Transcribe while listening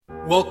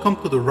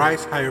Welcome to the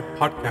Rise Higher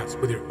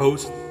podcast with your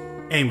host,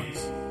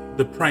 Amos,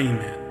 the Praying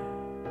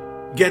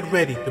Man. Get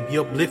ready to be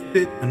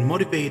uplifted and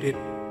motivated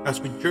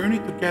as we journey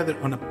together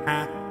on a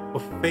path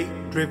of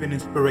faith-driven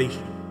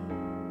inspiration.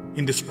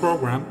 In this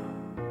program,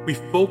 we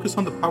focus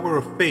on the power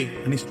of faith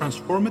and its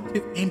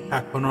transformative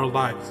impact on our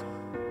lives.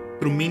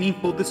 Through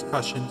meaningful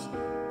discussions,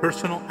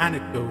 personal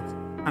anecdotes,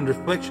 and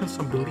reflections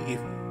on belief,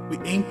 we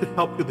aim to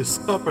help you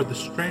discover the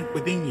strength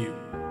within you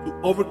to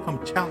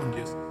overcome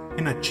challenges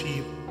and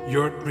achieve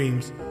your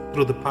dreams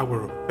through the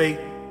power of faith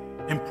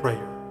and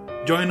prayer.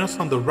 Join us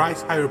on the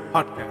Rise Higher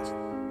podcast,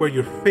 where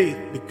your faith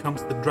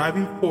becomes the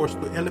driving force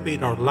to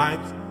elevate our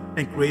lives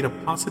and create a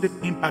positive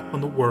impact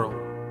on the world.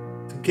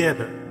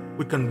 Together,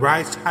 we can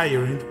rise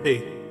higher in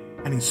faith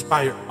and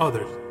inspire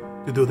others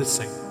to do the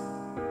same.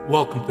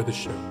 Welcome to the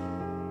show.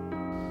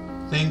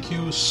 Thank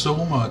you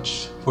so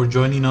much for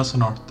joining us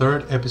on our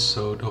third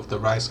episode of the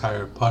Rise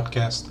Higher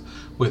podcast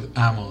with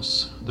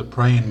Amos, the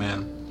Praying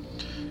Man.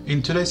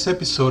 In today's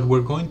episode,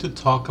 we're going to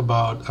talk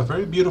about a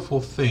very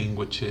beautiful thing,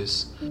 which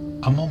is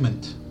a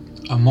moment,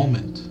 a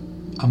moment,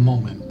 a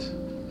moment.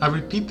 I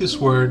repeat this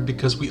word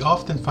because we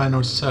often find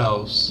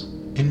ourselves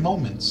in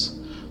moments.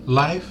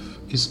 Life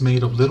is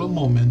made of little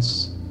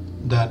moments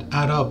that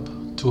add up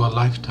to a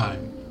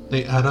lifetime.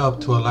 They add up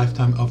to a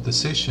lifetime of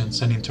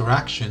decisions and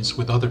interactions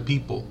with other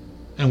people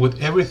and with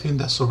everything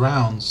that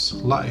surrounds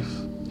life.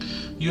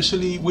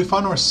 Usually we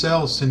find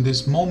ourselves in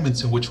these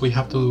moments in which we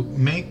have to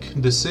make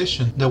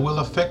decisions that will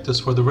affect us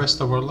for the rest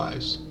of our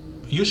lives.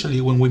 Usually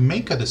when we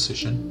make a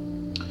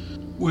decision,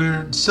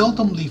 we're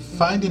seldomly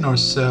finding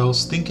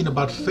ourselves thinking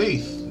about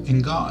faith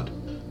in God.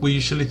 We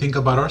usually think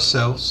about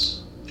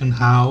ourselves and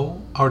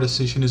how our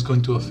decision is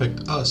going to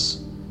affect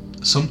us.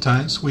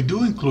 Sometimes we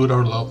do include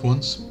our loved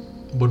ones,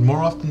 but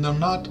more often than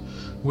not,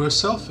 we're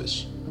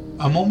selfish.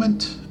 A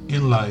moment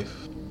in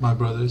life, my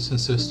brothers and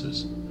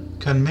sisters,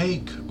 can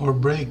make or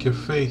break your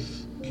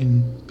faith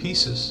in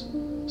pieces.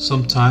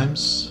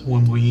 Sometimes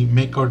when we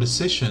make our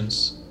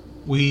decisions,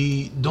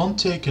 we don't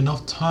take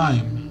enough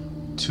time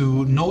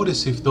to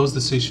notice if those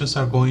decisions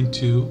are going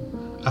to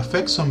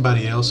affect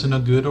somebody else in a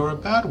good or a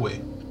bad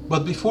way.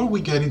 But before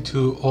we get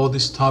into all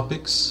these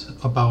topics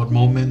about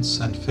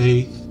moments and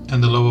faith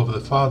and the love of the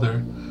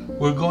Father,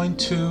 we're going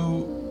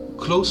to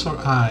close our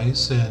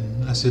eyes,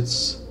 and as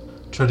it's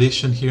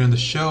tradition here in the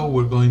show,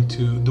 we're going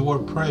to do our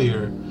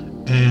prayer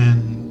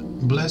and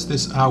bless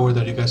this hour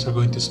that you guys are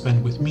going to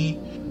spend with me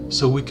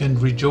so we can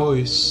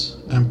rejoice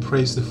and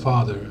praise the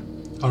Father.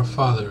 Our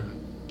Father,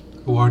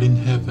 who art in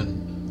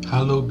heaven,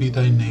 hallowed be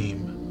thy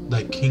name.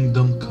 Thy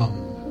kingdom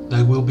come.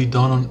 Thy will be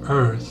done on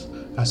earth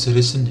as it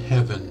is in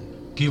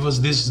heaven. Give us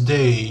this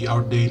day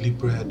our daily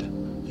bread,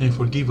 and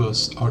forgive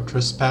us our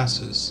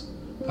trespasses,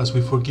 as we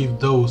forgive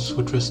those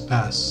who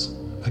trespass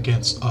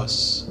against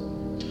us.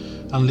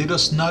 And lead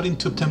us not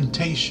into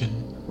temptation,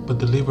 but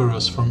deliver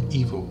us from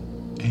evil.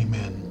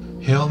 Amen.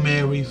 Hail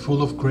Mary,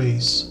 full of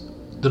grace,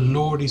 the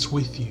Lord is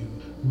with you.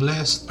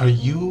 Blessed are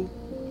you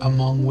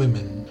among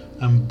women,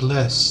 and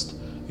blessed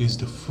is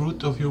the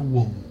fruit of your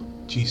womb,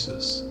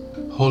 Jesus.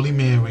 Holy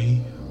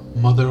Mary,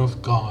 Mother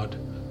of God,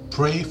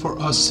 pray for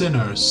us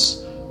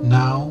sinners,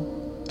 now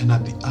and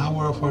at the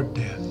hour of our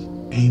death.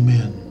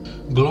 Amen.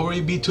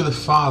 Glory be to the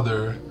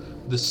Father,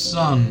 the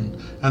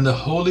Son, and the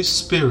Holy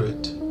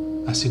Spirit,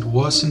 as it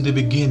was in the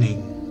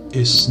beginning,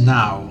 is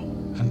now,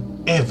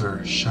 and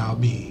ever shall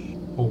be,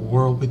 a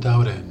world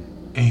without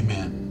end.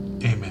 Amen.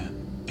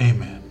 Amen.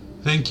 Amen.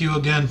 Thank you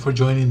again for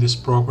joining this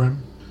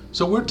program.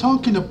 So we're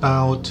talking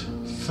about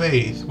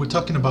faith. We're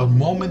talking about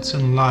moments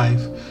in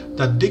life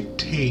that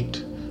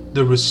dictate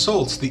the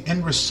results, the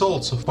end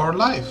results of our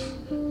life.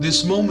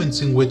 These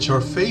moments in which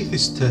our faith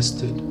is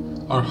tested,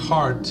 our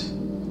heart,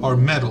 our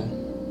mettle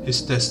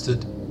is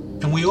tested.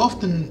 And we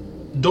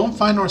often don't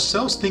find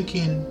ourselves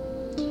thinking,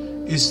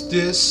 is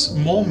this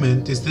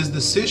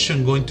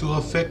decision going to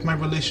affect my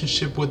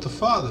relationship with the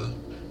Father?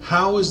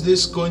 How is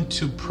this going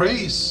to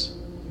praise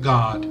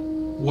God,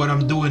 what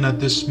I'm doing at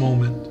this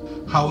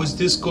moment? How is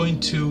this going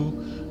to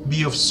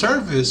be of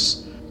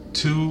service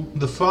to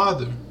the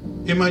Father?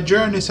 In my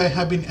journeys, I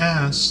have been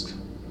asked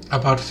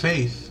about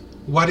faith.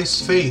 What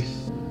is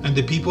faith? And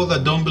the people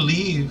that don't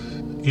believe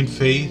in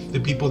faith, the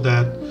people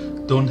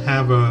that don't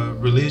have a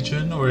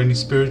religion or any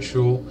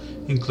spiritual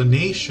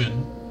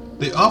inclination,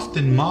 they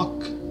often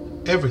mock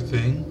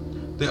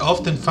everything. They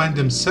often find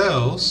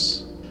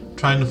themselves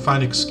trying to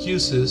find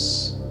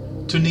excuses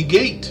to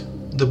negate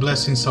the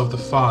blessings of the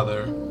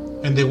Father,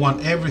 and they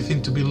want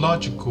everything to be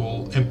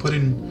logical and put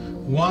in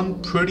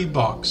one pretty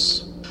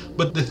box.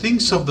 But the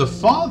things of the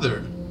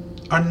Father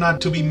are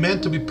not to be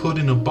meant to be put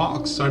in a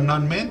box, are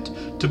not meant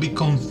to be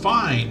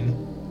confined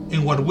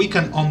in what we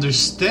can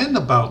understand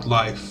about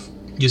life.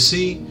 You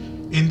see,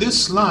 in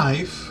this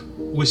life,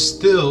 we're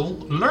still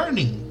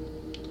learning.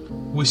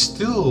 We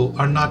still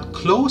are not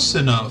close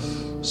enough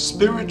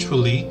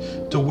spiritually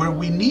to where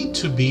we need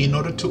to be in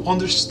order to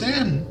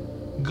understand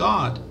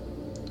God.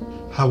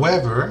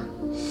 However,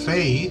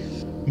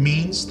 faith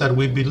means that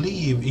we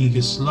believe in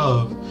His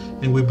love,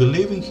 and we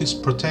believe in His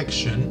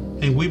protection,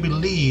 and we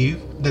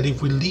believe that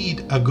if we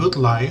lead a good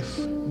life,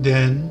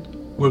 then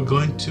we're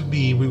going to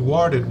be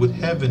rewarded with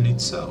heaven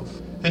itself.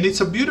 And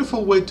it's a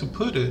beautiful way to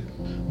put it,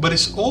 but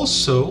it's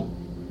also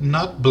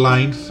not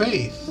blind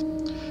faith.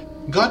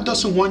 God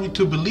doesn't want you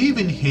to believe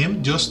in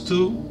Him just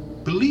to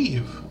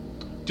believe,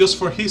 just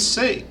for His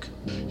sake.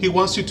 He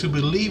wants you to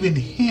believe in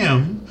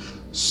Him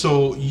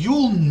so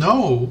you'll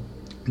know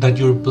that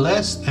you're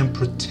blessed and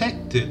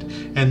protected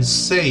and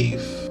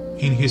safe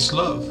in His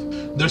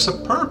love. There's a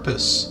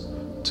purpose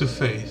to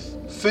faith.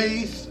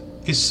 Faith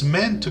is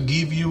meant to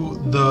give you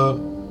the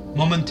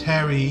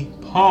momentary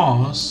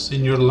pause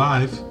in your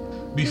life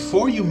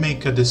before you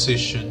make a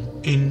decision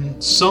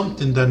in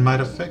something that might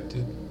affect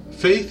it.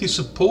 Faith is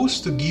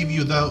supposed to give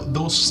you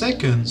those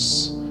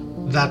seconds,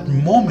 that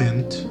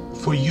moment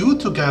for you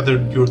to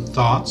gather your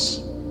thoughts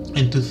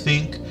and to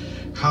think,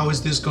 how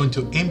is this going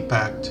to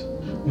impact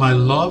my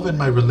love and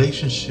my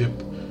relationship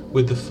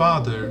with the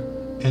Father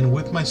and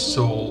with my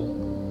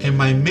soul and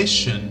my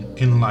mission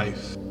in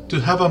life? To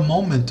have a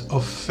moment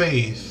of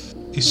faith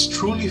is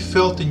truly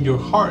felt in your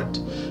heart,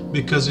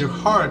 because your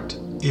heart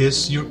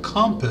is your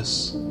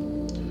compass.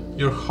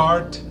 Your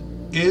heart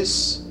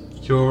is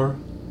your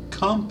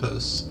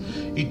compass.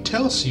 It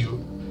tells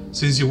you,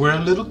 since you were a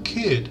little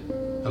kid,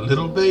 a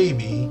little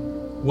baby,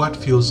 what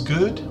feels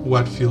good,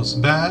 what feels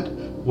bad,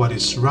 what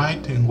is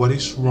right and what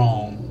is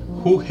wrong,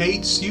 who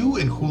hates you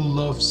and who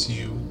loves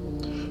you,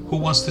 who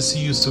wants to see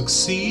you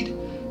succeed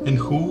and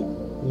who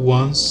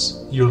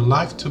wants your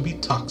life to be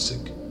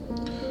toxic.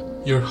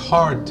 Your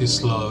heart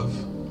is love,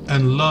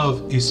 and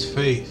love is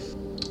faith.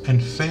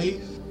 And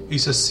faith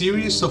is a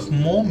series of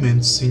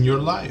moments in your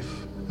life,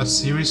 a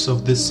series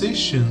of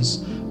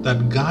decisions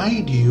that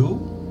guide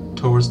you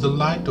towards the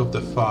light of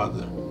the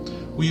Father.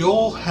 We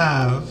all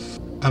have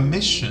a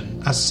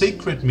mission, a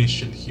sacred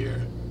mission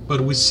here,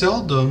 but we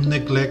seldom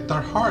neglect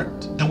our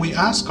heart. And we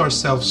ask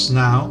ourselves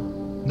now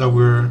that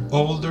we're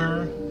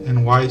older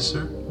and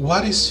wiser,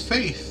 what is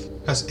faith?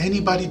 Has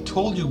anybody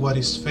told you what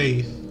is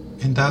faith?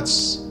 And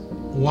that's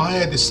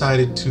why I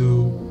decided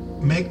to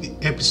make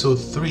the episode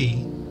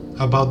 3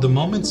 about the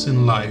moments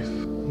in life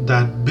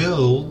that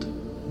build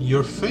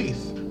your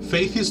faith.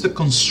 Faith is the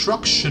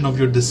construction of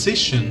your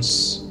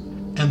decisions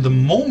and the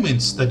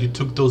moments that you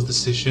took those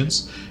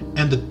decisions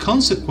and the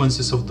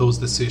consequences of those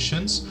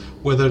decisions,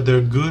 whether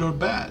they're good or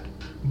bad.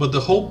 But the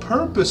whole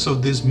purpose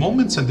of these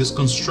moments and this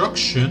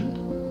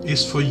construction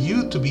is for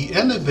you to be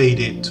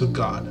elevated to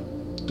God,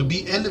 to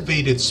be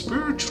elevated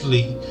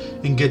spiritually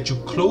and get you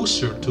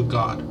closer to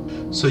God,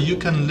 so you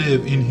can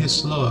live in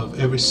His love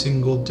every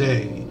single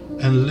day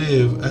and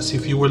live as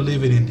if you were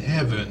living in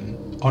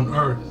heaven on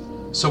earth.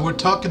 So we're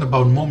talking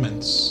about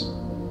moments,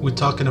 we're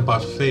talking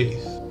about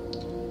faith.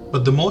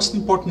 But the most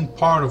important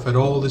part of it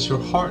all is your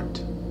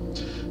heart.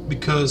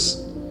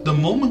 Because the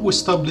moment we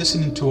stop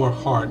listening to our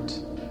heart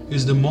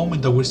is the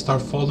moment that we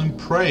start falling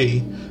prey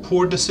to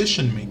poor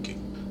decision making.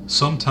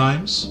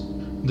 Sometimes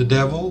the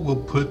devil will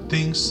put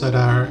things that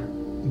are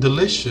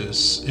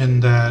delicious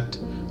and that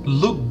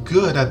look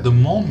good at the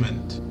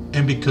moment.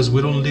 And because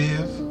we don't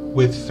live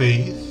with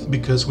faith,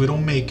 because we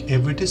don't make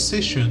every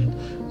decision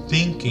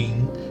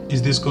thinking,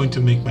 is this going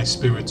to make my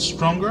spirit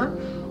stronger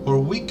or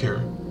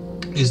weaker?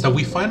 Is that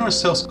we find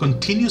ourselves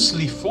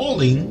continuously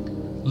falling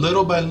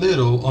little by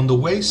little on the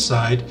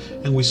wayside,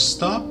 and we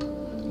stop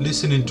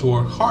listening to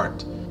our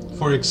heart.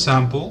 For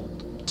example,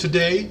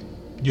 today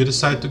you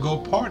decide to go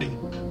party,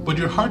 but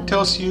your heart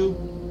tells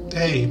you,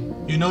 hey,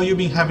 you know you've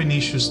been having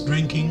issues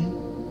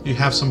drinking, you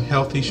have some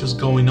health issues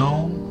going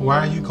on,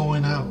 why are you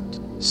going out?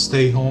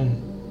 Stay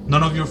home.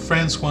 None of your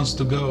friends wants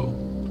to go.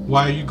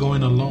 Why are you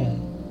going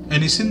alone?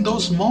 And it's in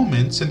those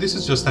moments, and this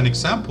is just an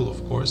example,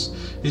 of course,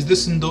 is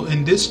this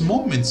in these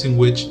moments in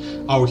which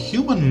our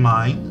human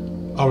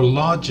mind, our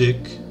logic,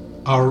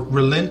 our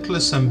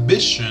relentless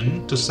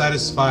ambition to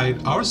satisfy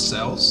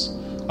ourselves,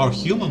 our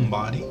human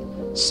body,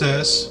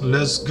 says,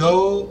 let's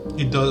go,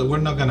 we're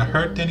not going to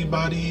hurt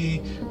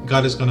anybody,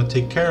 God is going to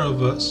take care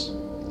of us.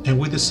 And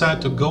we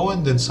decide to go,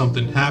 and then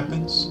something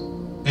happens.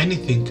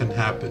 Anything can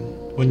happen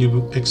when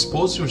you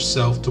expose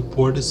yourself to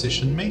poor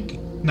decision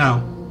making. Now,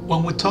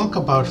 when we talk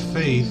about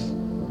faith,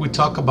 we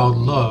talk about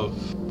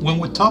love. When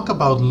we talk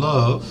about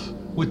love,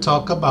 we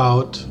talk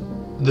about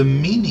the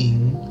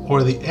meaning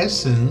or the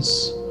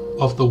essence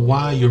of the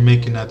why you're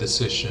making that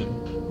decision.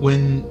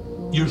 When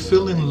you're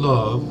feeling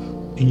love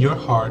in your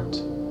heart,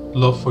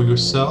 love for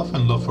yourself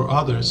and love for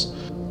others,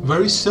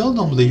 very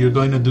seldomly you're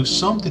going to do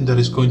something that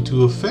is going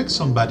to affect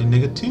somebody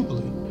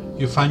negatively.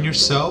 You find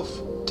yourself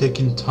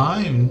taking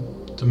time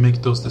to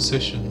make those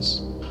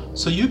decisions.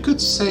 So you could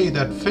say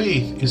that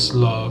faith is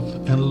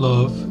love and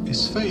love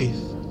is faith.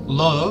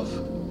 Love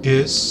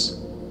is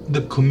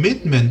the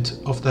commitment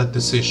of that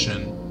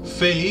decision.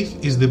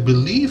 Faith is the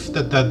belief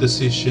that that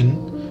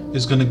decision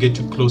is going to get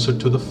you closer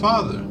to the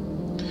Father.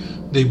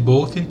 They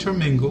both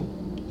intermingle.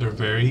 They're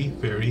very,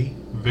 very,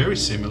 very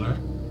similar.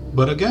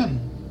 But again,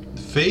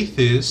 faith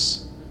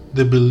is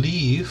the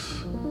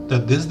belief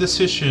that this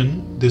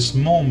decision, this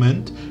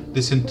moment,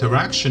 this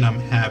interaction I'm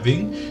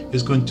having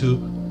is going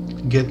to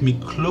get me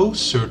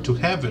closer to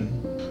heaven.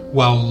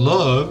 while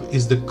love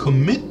is the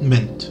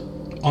commitment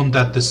on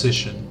that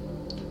decision,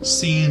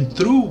 seeing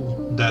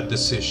through that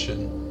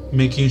decision,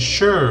 making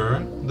sure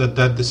that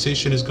that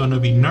decision is going to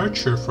be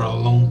nurtured for a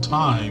long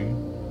time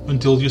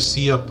until you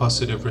see a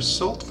positive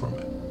result from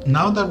it.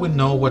 Now that we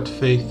know what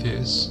faith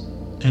is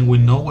and we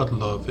know what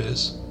love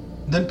is,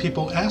 then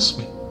people ask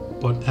me,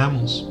 but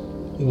Amos,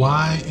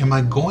 why am I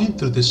going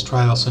through these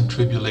trials and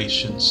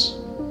tribulations?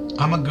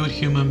 I'm a good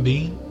human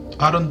being.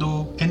 I don't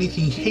do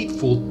anything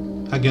hateful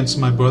against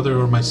my brother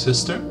or my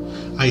sister.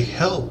 I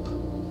help.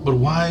 But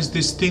why is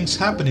these things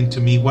happening to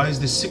me? Why is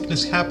this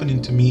sickness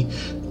happening to me?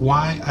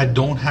 Why I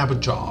don't have a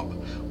job?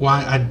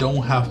 Why I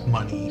don't have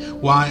money?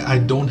 Why I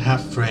don't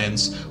have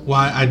friends?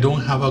 Why I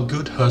don't have a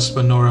good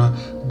husband or a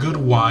good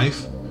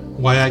wife?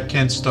 Why I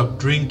can't stop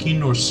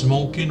drinking or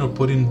smoking or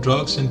putting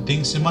drugs and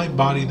things in my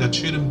body that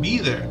shouldn't be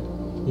there?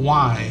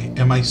 Why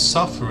am I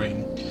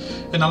suffering?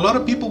 And a lot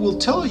of people will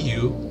tell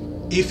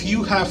you, if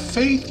you have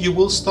faith, you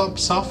will stop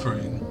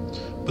suffering.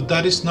 But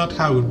that is not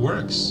how it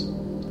works.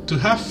 To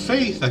have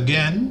faith,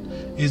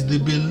 again, is the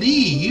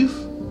belief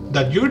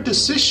that your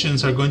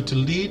decisions are going to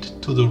lead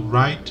to the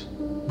right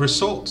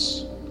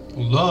results.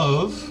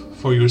 Love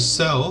for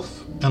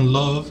yourself and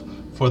love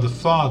for the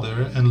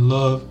Father and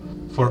love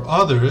for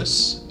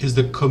others is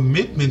the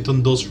commitment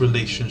on those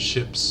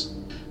relationships.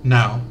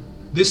 Now,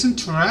 these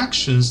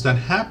interactions that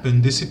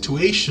happen, these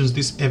situations,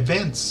 these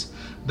events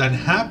that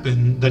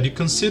happen, that you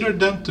consider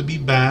them to be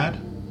bad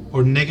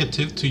or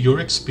negative to your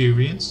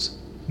experience,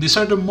 these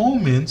are the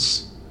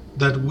moments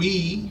that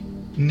we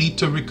need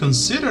to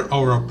reconsider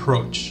our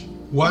approach.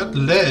 What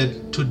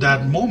led to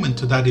that moment,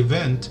 to that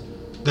event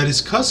that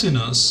is causing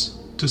us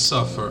to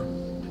suffer?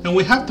 And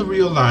we have to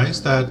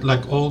realize that,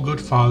 like all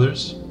good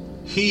fathers,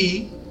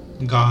 He,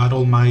 God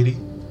Almighty,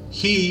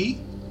 He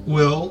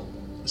will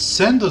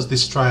send us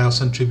these trials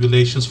and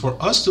tribulations for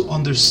us to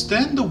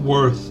understand the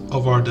worth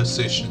of our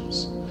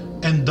decisions,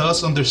 and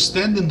thus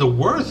understanding the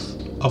worth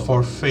of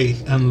our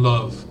faith and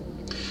love.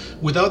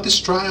 Without these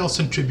trials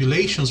and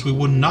tribulations, we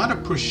would not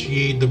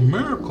appreciate the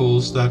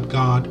miracles that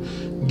God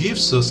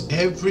gives us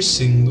every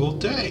single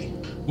day.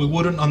 We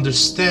wouldn't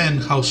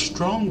understand how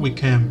strong we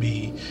can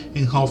be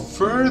and how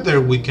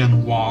further we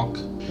can walk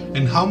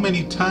and how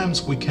many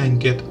times we can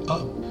get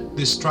up.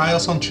 These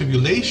trials and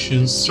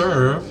tribulations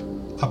serve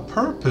a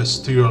purpose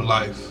to your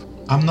life.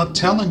 I'm not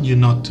telling you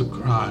not to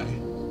cry.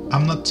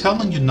 I'm not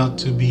telling you not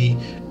to be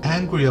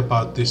angry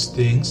about these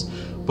things,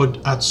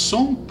 but at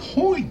some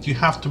point you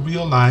have to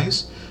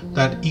realize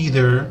that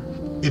either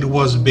it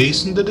was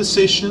based on the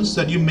decisions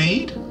that you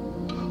made,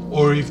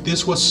 or if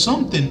this was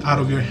something out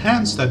of your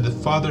hands that the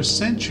Father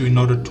sent you in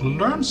order to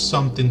learn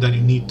something that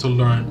you need to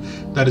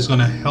learn that is going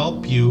to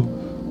help you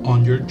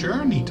on your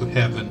journey to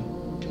heaven.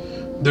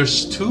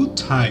 There's two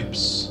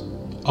types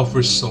of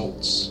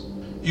results.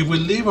 If we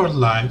live our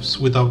lives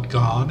without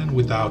God and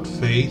without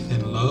faith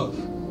and love,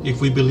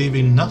 if we believe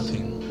in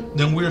nothing,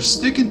 then we're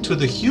sticking to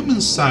the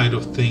human side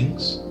of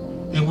things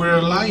and we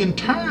rely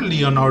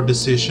entirely on our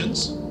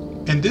decisions.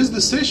 And these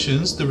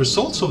decisions, the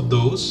results of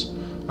those,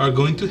 are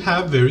going to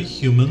have very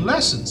human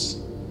lessons.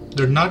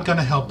 They're not going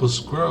to help us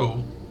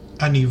grow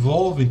and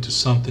evolve into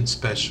something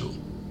special.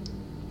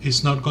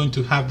 It's not going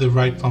to have the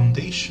right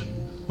foundation.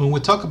 When we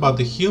talk about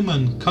the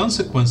human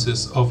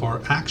consequences of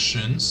our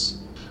actions,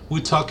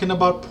 we're talking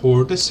about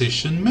poor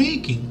decision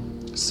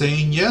making.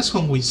 Saying yes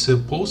when we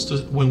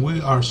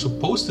are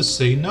supposed to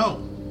say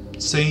no.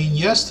 Saying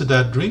yes to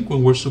that drink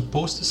when we're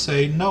supposed to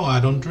say no, I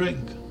don't drink.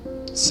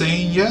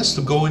 Saying yes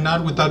to going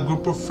out with that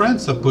group of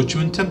friends that put you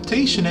in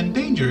temptation and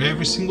danger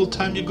every single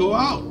time you go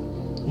out,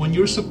 when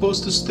you're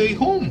supposed to stay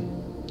home,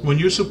 when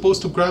you're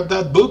supposed to grab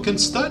that book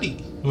and study,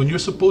 when you're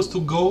supposed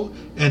to go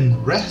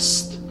and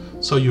rest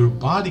so your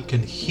body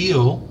can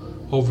heal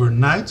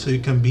overnight so you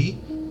can be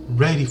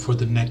ready for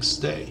the next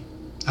day.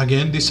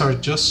 Again, these are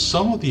just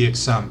some of the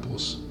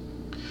examples.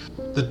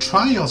 The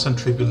trials and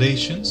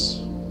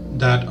tribulations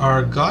that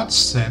are God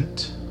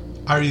sent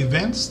are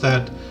events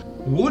that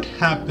would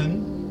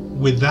happen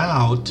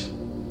without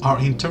our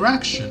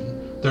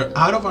interaction. They're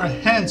out of our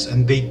hands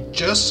and they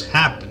just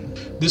happen.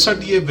 These are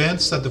the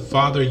events that the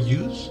Father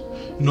used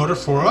in order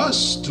for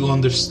us to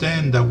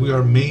understand that we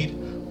are made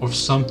of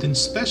something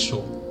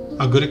special.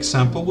 A good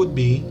example would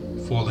be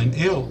falling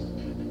ill.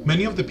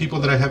 Many of the people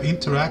that I have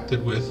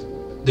interacted with,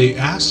 they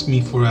ask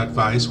me for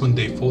advice when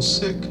they fall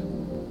sick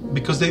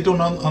because they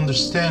don't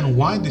understand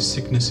why this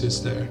sickness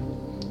is there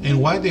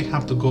and why they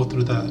have to go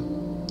through that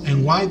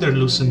and why they're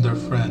losing their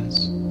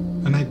friends.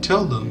 And I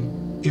tell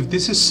them, if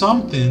this is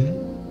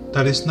something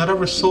that is not a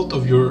result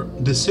of your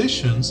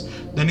decisions,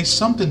 then it's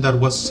something that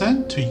was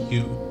sent to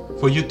you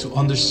for you to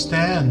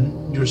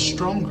understand you're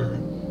stronger,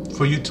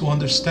 for you to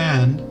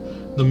understand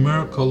the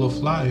miracle of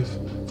life,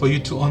 for you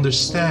to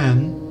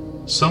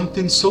understand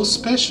something so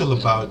special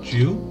about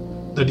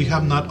you that you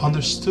have not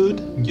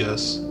understood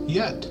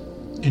yet.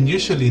 And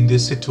usually in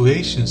these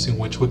situations in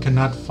which we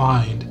cannot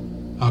find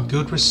a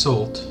good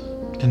result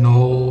and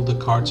all the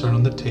cards are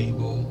on the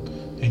table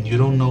and you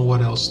don't know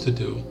what else to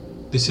do,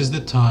 this is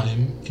the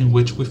time in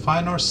which we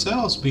find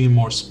ourselves being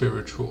more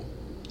spiritual.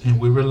 and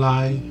we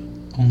rely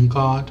on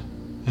God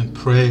and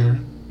prayer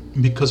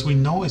because we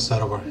know it's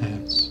out of our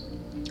hands.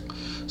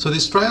 So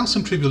these trials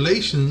and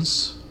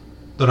tribulations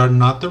that are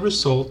not the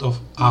result of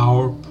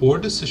our poor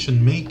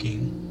decision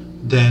making,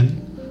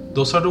 then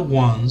those are the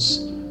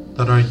ones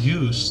that are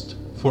used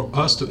for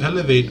us to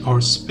elevate our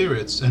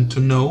spirits and to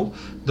know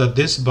that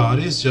this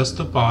body is just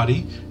a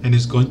body and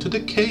is going to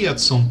decay at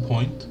some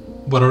point,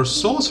 but our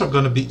souls are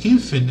going to be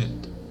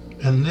infinite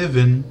and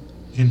living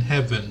in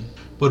heaven.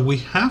 But we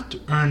have to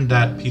earn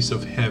that piece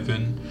of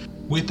heaven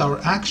with our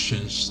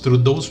actions through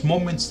those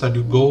moments that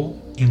you go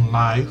in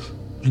life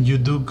and you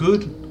do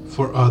good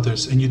for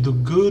others and you do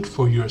good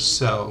for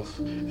yourself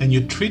and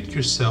you treat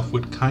yourself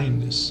with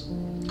kindness.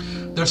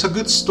 There's a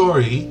good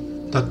story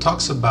that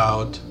talks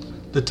about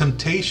the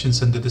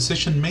temptations and the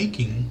decision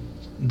making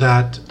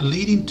that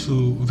leading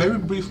to very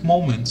brief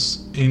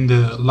moments in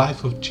the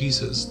life of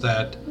Jesus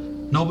that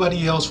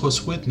nobody else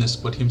was witness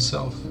but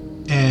himself.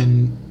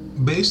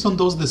 And based on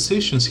those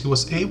decisions, he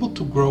was able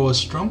to grow a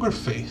stronger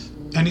faith.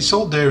 And it's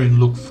all there in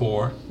Luke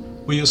 4.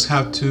 We just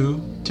have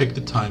to take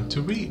the time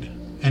to read.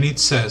 And it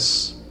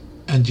says,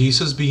 "And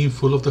Jesus, being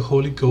full of the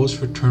Holy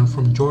Ghost, returned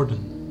from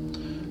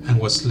Jordan, and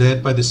was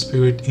led by the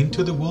Spirit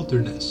into the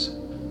wilderness,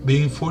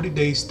 being 40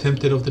 days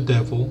tempted of the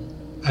devil.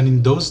 And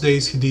in those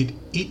days he did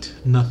eat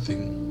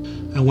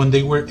nothing. And when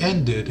they were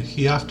ended,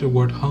 he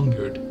afterward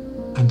hungered.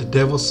 And the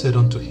devil said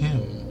unto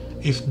him,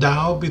 If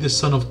thou be the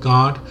Son of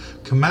God,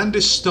 command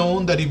this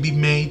stone that it be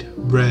made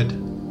bread.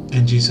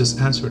 And Jesus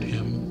answered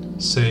him,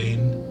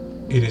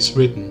 saying, It is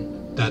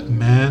written, that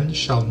man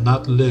shall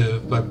not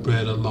live by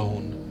bread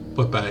alone,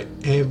 but by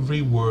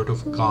every word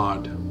of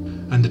God.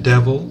 And the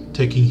devil,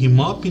 taking him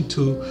up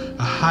into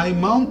a high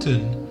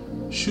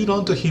mountain, shewed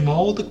unto him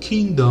all the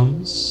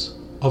kingdoms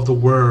of the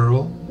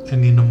world,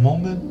 and in a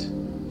moment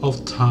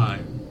of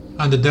time.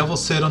 And the devil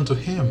said unto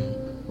him,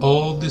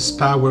 All this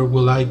power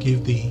will I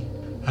give thee,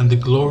 and the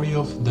glory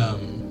of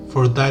them,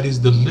 for that is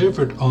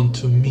delivered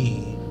unto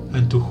me,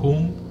 and to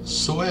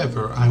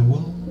whomsoever I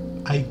will,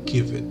 I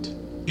give it.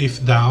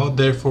 If thou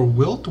therefore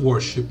wilt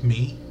worship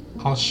me,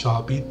 all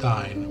shall be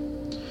thine.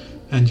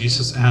 And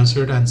Jesus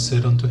answered and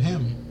said unto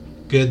him,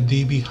 Get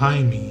thee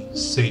behind me,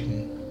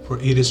 Satan, for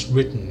it is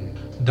written,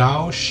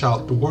 Thou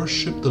shalt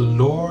worship the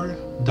Lord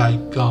thy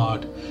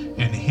God,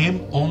 and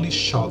him only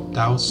shalt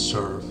thou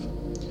serve.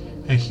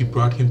 And he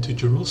brought him to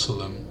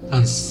Jerusalem,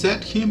 and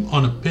set him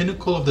on a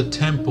pinnacle of the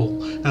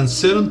temple, and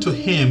said unto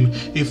him,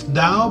 If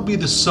thou be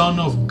the Son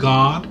of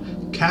God,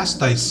 cast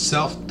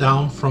thyself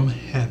down from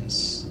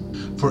hence.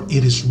 For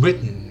it is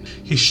written,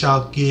 He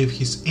shall give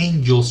his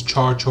angels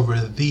charge over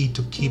thee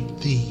to keep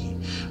thee,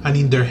 and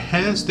in their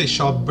hands they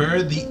shall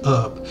bear thee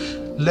up,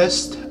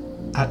 lest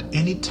at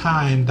any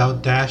time thou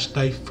dash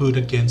thy foot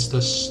against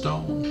a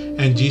stone.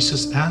 And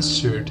Jesus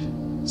answered,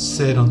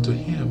 said unto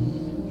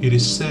him, It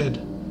is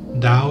said,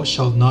 Thou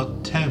shalt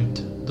not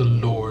tempt the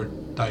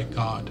Lord thy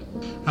God.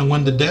 And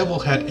when the devil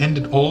had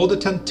ended all the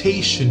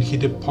temptation, he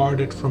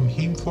departed from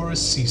him for a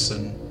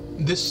season.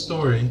 This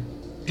story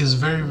is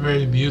very,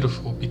 very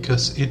beautiful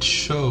because it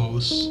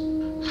shows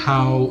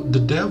how the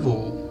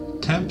devil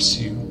tempts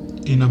you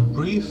in a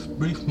brief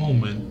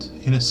moment,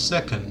 in a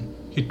second.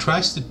 He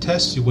tries to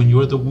test you when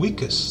you're the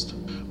weakest,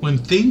 when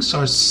things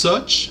are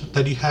such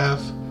that you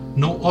have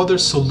no other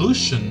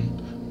solution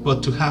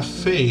but to have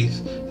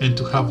faith and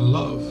to have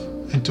love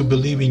and to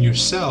believe in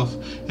yourself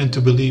and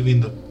to believe in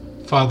the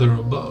Father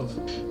above.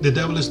 The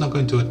devil is not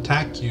going to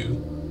attack you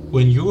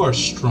when you are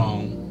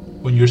strong,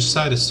 when you're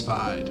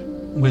satisfied,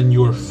 when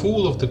you're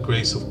full of the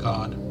grace of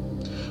God.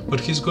 But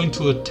he's going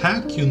to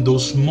attack you in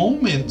those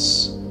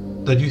moments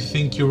that you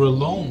think you're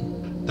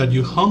alone, that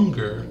you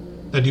hunger,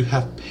 that you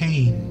have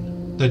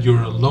pain, that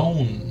you're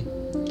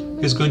alone.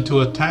 He's going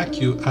to attack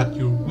you at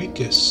your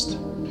weakest.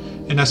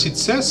 And as it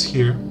says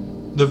here,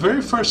 the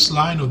very first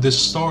line of this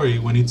story,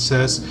 when it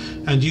says,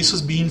 And Jesus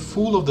being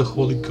full of the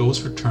Holy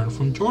Ghost returned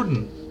from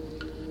Jordan.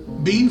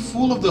 Being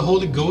full of the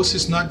Holy Ghost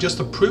is not just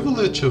a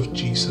privilege of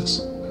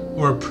Jesus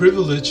or a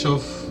privilege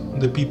of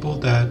the people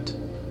that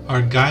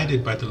are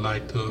guided by the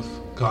light of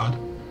God.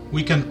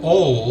 We can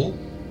all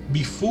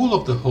be full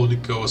of the Holy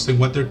Ghost. And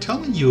what they're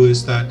telling you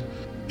is that,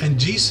 and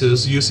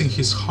Jesus, using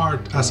his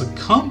heart as a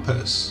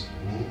compass,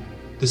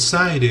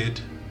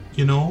 decided,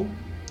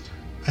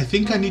 I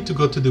think I need to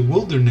go to the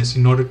wilderness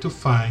in order to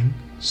find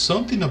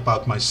something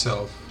about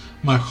myself.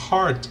 My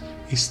heart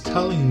is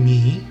telling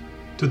me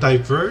to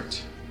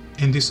divert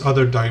in this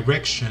other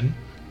direction,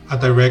 a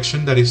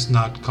direction that is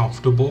not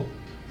comfortable,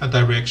 a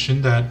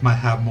direction that might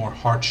have more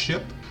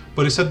hardship,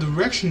 but it's a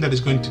direction that is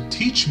going to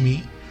teach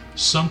me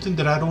something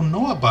that I don't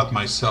know about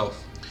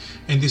myself.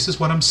 And this is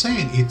what I'm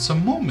saying. It's a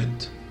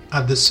moment,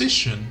 a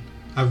decision,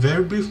 a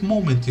very brief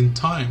moment in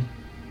time.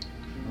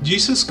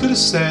 Jesus could have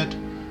said,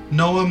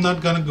 No, I'm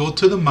not going to go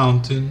to the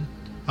mountain.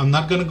 I'm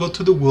not going to go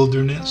to the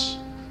wilderness.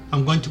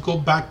 I'm going to go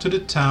back to the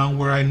town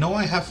where I know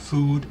I have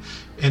food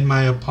and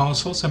my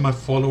apostles and my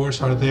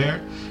followers are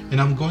there, and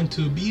I'm going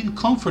to be in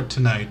comfort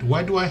tonight.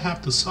 Why do I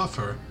have to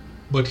suffer?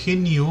 But he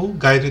knew,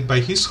 guided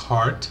by his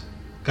heart,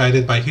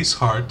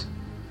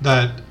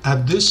 that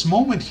at this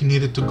moment he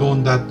needed to go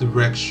in that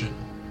direction.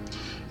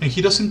 And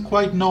he doesn't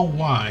quite know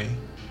why,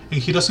 and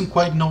he doesn't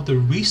quite know the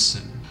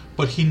reason,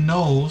 but he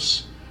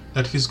knows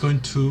that he's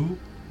going to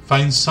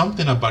find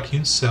something about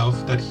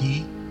himself that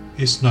he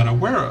is not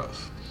aware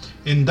of.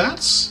 And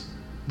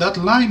that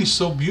line is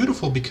so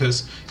beautiful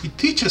because it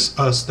teaches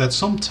us that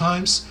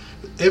sometimes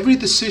every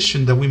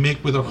decision that we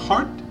make with our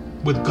heart,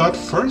 with God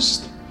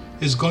first,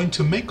 is going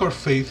to make our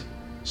faith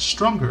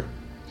stronger.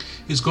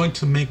 Is going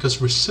to make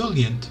us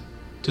resilient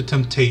to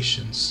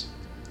temptations.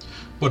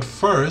 But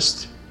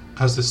first,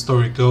 as the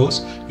story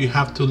goes, you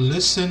have to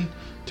listen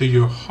to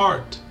your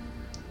heart.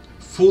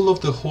 Full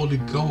of the Holy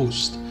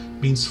Ghost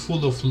means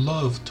full of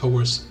love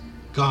towards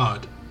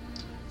God.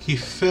 He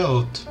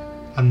felt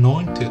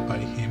anointed by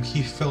Him.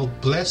 He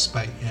felt blessed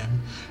by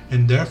Him.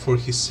 And therefore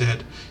he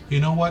said, you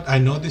know what? I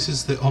know this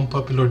is the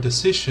unpopular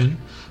decision,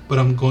 but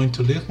I'm going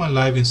to live my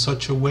life in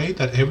such a way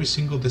that every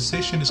single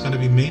decision is going to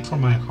be made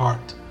from my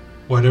heart,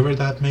 whatever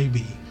that may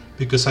be,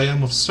 because I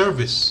am of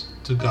service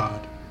to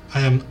God.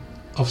 I am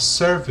of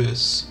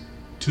service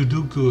to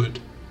do good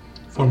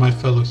for my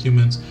fellow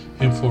humans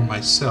and for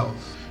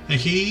myself. And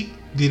he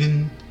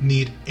didn't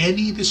need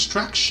any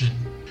distraction.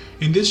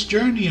 In this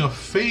journey of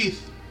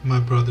faith, my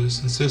brothers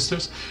and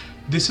sisters,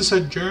 this is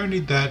a journey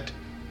that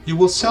you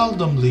will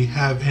seldomly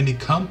have any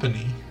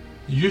company.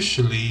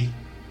 Usually,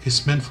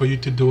 it's meant for you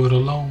to do it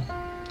alone.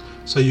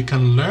 So you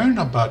can learn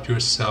about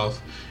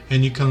yourself,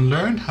 and you can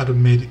learn how to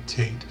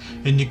meditate,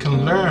 and you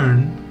can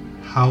learn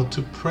how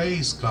to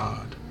praise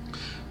God.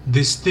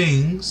 These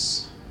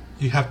things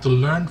you have to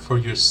learn for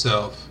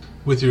yourself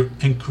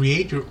and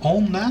create your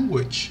own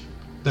language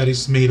that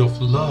is made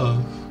of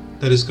love,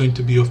 that is going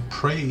to be of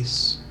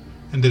praise,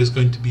 and that is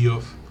going to be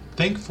of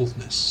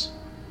thankfulness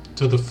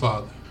to the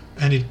Father.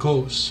 And it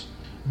goes,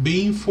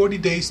 being 40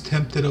 days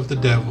tempted of the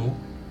devil,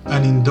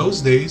 and in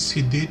those days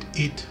he did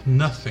eat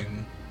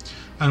nothing.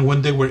 And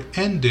when they were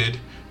ended,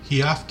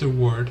 he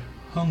afterward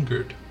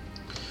hungered.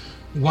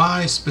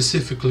 Why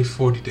specifically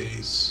 40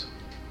 days?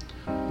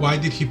 Why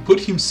did he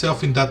put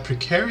himself in that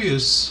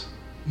precarious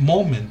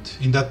moment,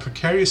 in that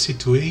precarious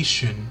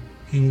situation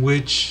in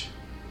which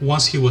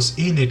once he was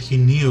in it, he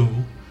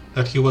knew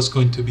that he was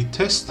going to be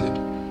tested?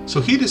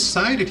 So he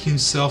decided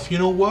himself, you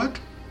know what?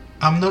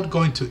 I'm not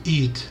going to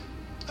eat.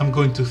 I'm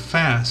going to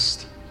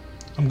fast.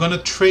 I'm going to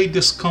trade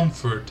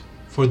discomfort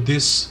for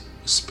this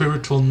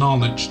spiritual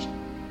knowledge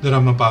that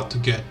I'm about to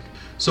get.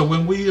 So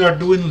when we are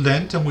doing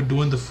Lent and we're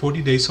doing the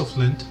 40 days of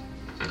Lent,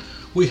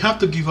 we have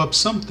to give up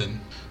something.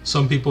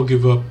 Some people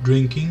give up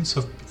drinking,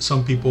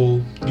 some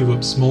people give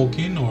up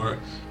smoking or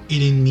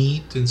eating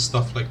meat and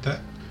stuff like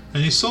that.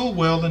 And it's all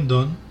well and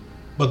done,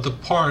 but the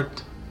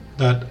part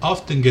that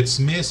often gets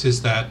missed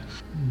is that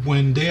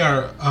when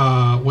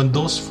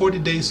those 40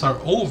 days are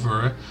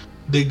over,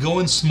 they go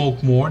and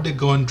smoke more, they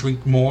go and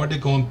drink more, they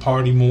go and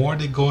party more,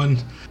 they go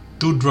and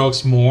do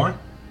drugs more.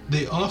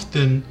 They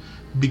often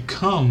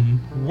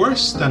become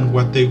worse than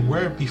what they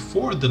were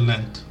before the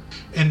Lent.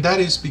 And that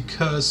is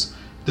because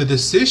the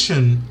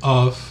decision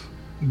of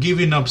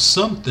giving up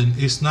something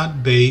is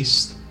not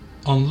based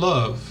on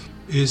love,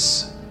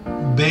 is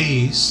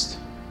based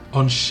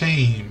on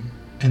shame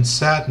and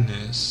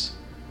sadness.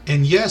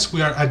 And yes,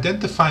 we are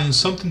identifying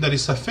something that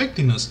is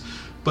affecting us,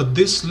 but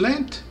this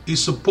Lent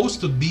is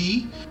supposed to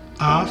be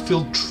a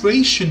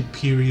filtration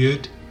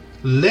period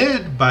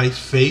led by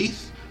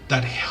faith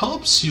that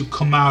helps you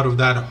come out of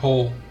that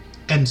hole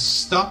and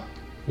stop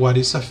what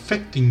is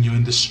affecting you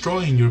and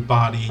destroying your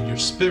body and your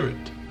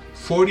spirit.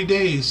 40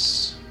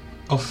 days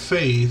of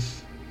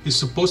faith is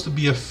supposed to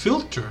be a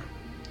filter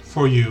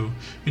for you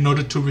in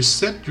order to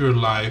reset your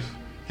life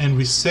and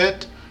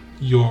reset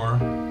your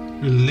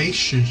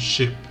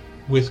relationship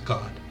with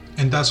God.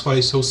 And that's why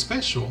it's so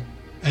special.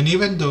 And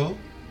even though,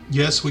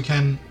 yes, we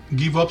can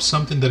give up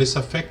something that is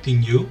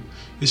affecting you,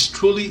 it's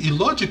truly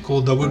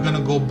illogical that we're going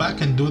to go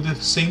back and do the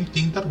same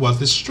thing that was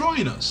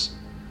destroying us.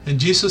 And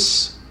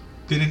Jesus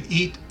didn't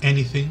eat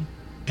anything.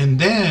 And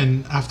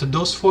then after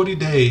those 40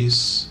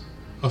 days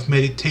of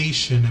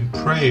meditation and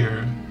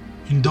prayer,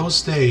 in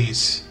those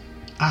days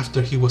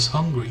after he was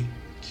hungry,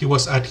 he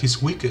was at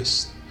his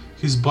weakest.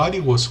 His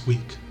body was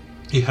weak.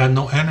 He had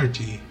no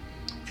energy.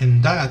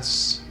 And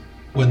that's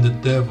when the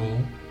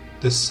devil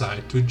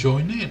decides to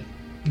join in.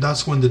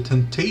 That's when the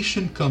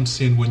temptation comes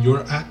in, when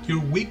you're at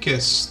your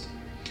weakest.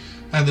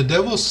 And the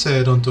devil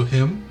said unto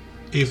him,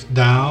 If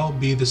thou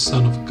be the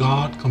Son of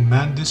God,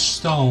 command this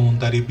stone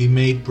that it be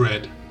made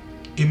bread.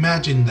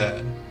 Imagine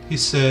that. He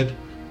said,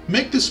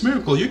 make this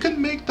miracle. You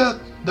can make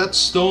that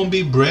stone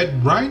be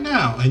bread right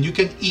now, and you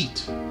can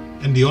eat.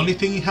 And the only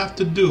thing you have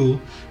to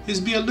do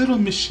is be a little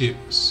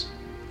mischievous.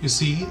 You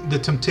see, the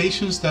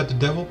temptations that the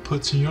devil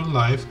puts in your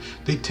life,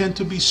 they tend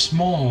to be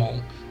small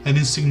and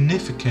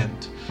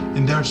insignificant.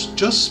 And there's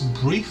just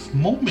brief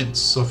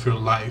moments of your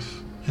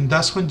life. And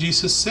that's when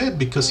Jesus said,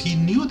 because he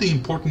knew the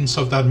importance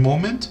of that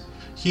moment,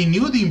 he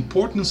knew the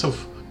importance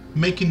of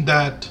making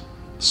that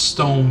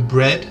stone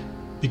bread,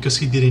 because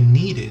he didn't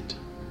need it.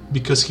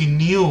 Because he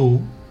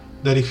knew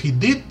that if he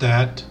did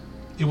that,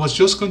 it was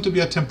just going to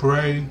be a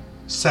temporary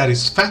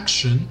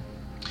satisfaction,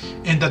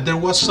 and that there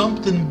was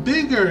something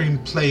bigger in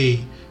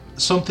play,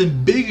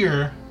 something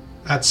bigger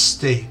at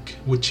stake,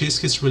 which is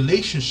his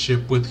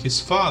relationship with his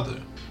Father.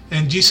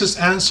 And Jesus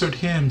answered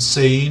him,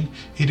 saying,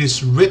 "It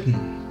is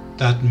written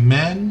that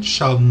man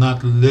shall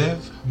not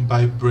live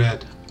by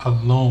bread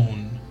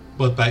alone,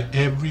 but by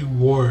every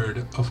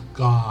word of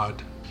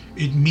God."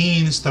 It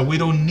means that we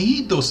don't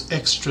need those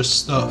extra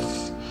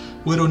stuff.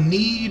 We don't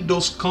need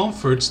those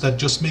comforts that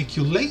just make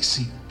you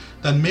lazy,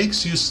 that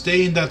makes you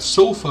stay in that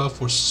sofa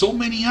for so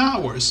many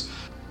hours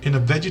in a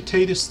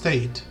vegetative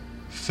state.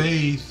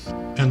 Faith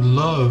and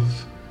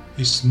love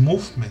is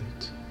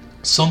movement.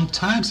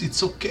 Sometimes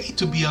it's okay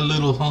to be a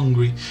little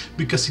hungry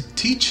because it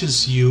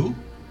teaches you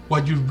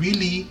what you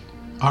really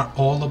are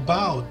all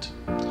about.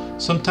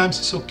 Sometimes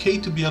it's okay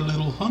to be a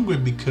little hungry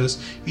because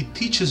it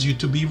teaches you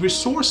to be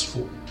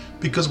resourceful.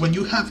 Because when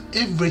you have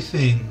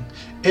everything,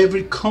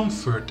 every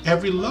comfort,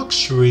 every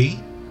luxury,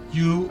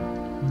 you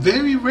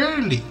very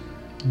rarely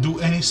do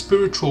any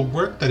spiritual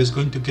work that is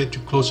going to get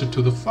you closer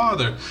to the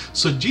Father.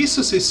 So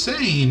Jesus is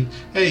saying,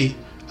 hey,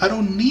 I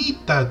don't need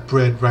that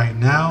bread right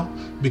now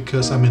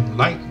because I'm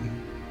enlightened.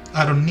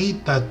 I don't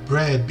need that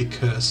bread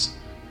because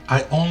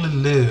I only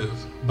live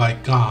by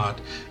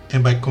God.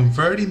 And by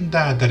converting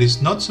that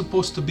is not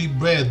supposed to be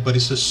bread, but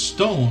it's a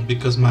stone,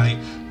 because my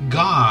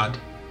God,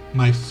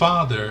 my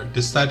Father,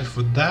 decided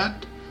for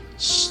that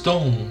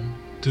stone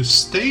to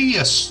stay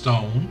a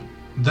stone.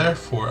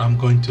 Therefore, I'm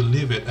going to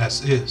leave it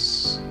as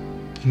is.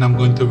 And I'm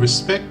going to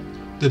respect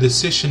the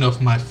decision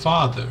of my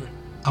Father.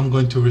 I'm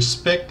going to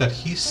respect that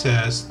He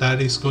says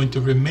that is going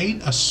to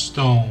remain a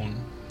stone.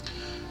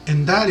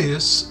 And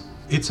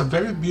it's a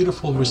very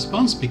beautiful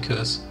response,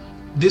 because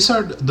these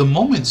are the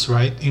moments,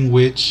 right, in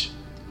which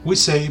we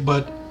say,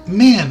 but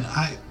man,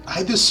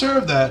 I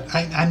deserve that.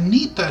 I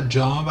need that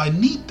job. I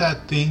need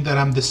that thing that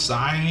I'm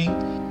desiring.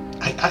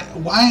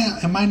 Why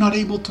am I not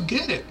able to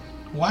get it?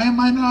 Why am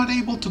I not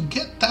able to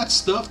get that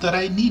stuff that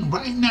I need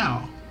right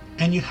now?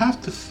 And you have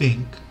to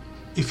think,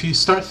 if you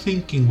start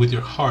thinking with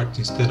your heart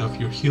instead of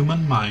your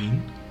human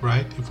mind,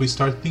 right? If we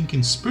start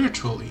thinking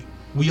spiritually,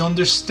 we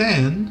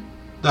understand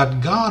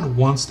that God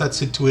wants that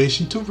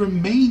situation to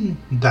remain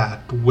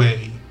that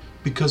way,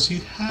 because you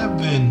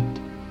haven't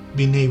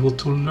been able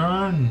to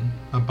learn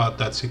about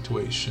that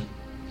situation.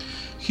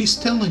 He's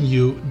telling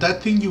you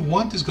that thing you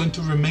want is going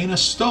to remain a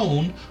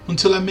stone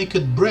until I make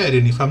it bread.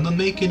 And if I'm not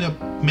making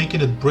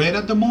it bread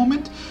at the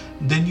moment,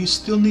 then you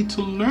still need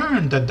to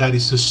learn that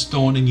is a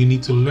stone, and you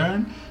need to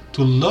learn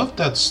to love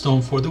that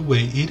stone for the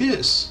way it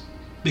is.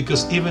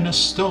 Because even a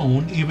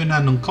stone, even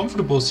an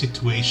uncomfortable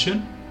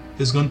situation,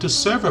 is going to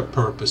serve a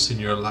purpose in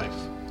your life.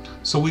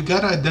 So we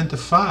got to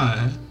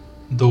identify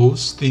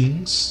those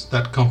things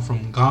that come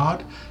from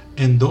God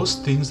and those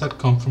things that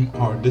come from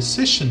our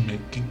decision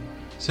making.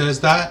 It says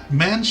that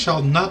man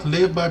shall not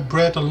live by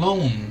bread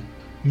alone,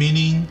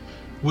 meaning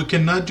we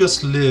cannot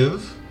just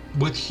live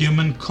with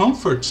human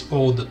comforts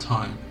all the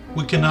time.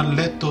 We cannot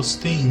let those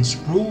things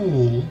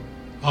rule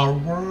our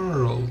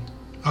world.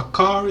 A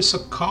car is a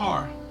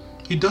car.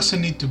 It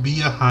doesn't need to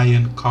be a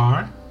high-end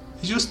car.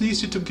 It just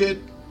needs you to get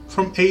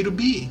from A to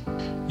B.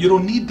 You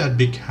don't need that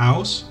big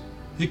house.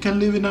 You can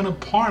live in an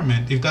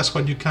apartment if that's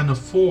what you can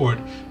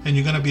afford, and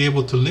you're going to be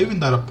able to live in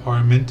that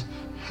apartment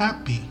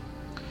happy.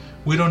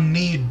 We don't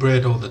need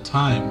bread all the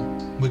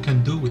time. We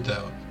can do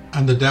without.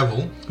 And the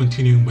devil,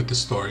 continuing with the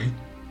story,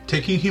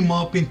 taking him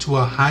up into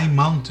a high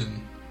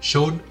mountain,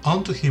 showed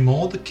unto him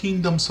all the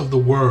kingdoms of the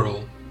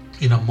world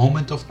in a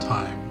moment of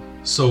time.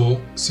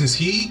 So, since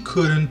he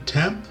couldn't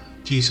tempt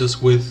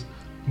Jesus with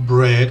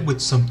bread,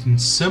 with something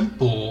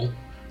simple,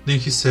 then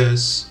he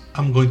says,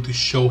 I'm going to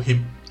show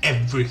him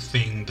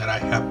everything that I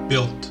have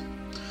built.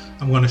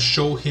 I'm going to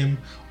show him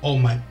all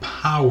my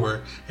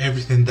power,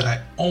 everything that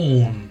I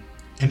own,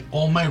 and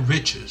all my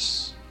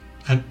riches.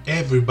 And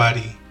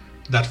everybody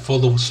that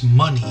follows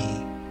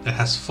money, that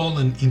has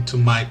fallen into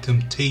my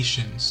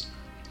temptations.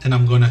 And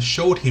I'm going to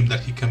show him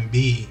that he can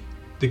be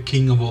the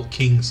King of all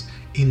kings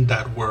in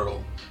that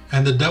world.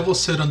 And the devil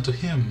said unto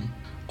him,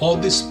 all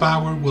this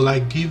power will I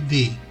give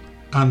thee,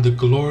 and the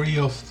glory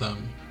of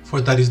them,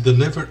 for that is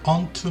delivered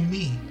unto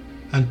me,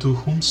 and to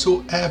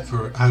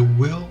whomsoever I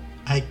will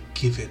I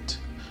give it.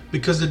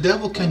 Because the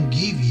devil can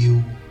give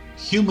you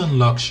human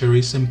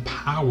luxuries and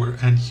power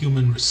and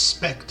human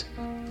respect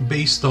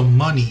based on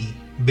money,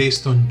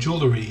 based on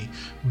jewelry,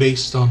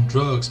 based on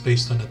drugs,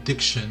 based on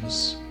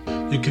addictions.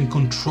 You can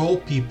control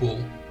people.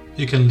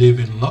 You can live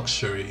in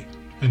luxury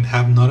and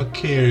have not a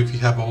care if you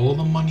have all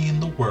the money in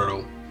the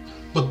world.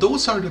 But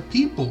those are the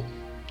people,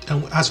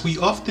 and as we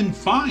often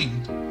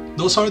find,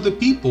 those are the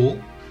people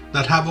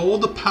that have all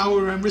the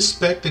power and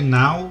respect, and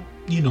now,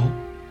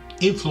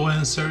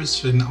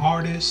 influencers and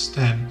artists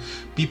and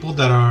people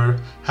that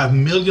have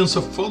millions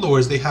of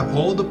followers, they have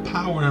all the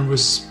power and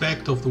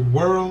respect of the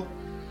world.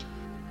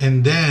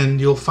 And then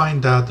you'll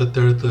find out that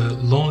they're the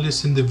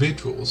loneliest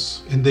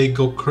individuals, and they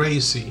go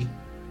crazy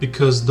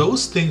because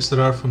those things that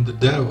are from the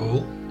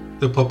devil,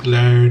 the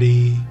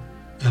popularity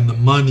and the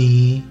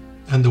money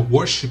and the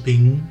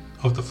worshiping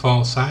of the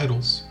false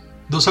idols,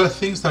 Those are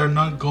things that are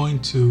not going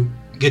to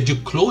get you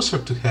closer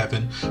to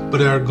heaven,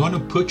 but are going to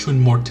put you in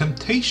more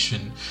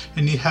temptation,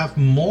 and you have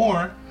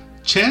more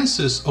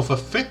chances of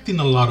affecting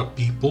a lot of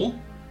people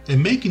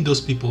and making those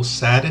people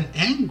sad and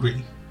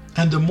angry.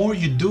 And the more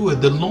you do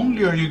it, the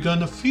lonelier you're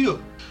going to feel.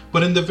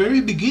 But in the very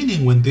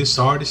beginning, when these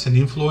artists and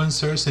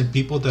influencers and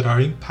people that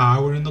are in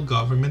power in the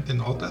government and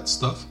all that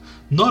stuff,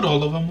 not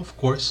all of them, of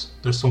course,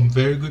 there's some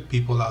very good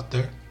people out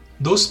there.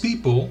 Those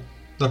people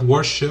that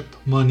worship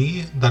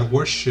money, that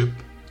worship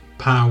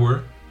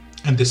power,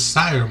 and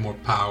desire more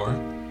power,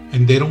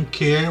 and they don't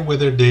care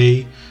whether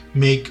they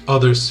make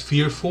others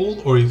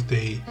fearful or if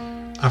they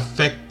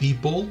affect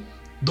people,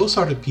 those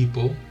are the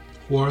people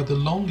who are the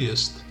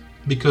loneliest,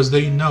 because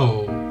they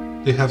know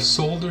they have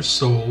sold their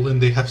soul and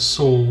they have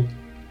sold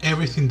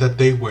everything that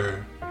they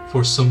were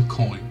for some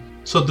coin.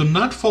 So do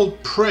not fall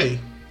prey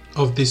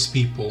of these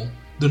people.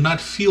 Do not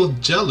feel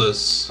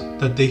jealous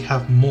that they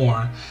have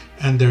more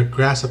and their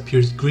grass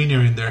appears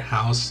greener in their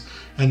house,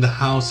 and the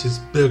house is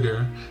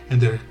bigger and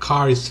their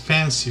car is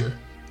fancier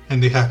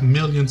and they have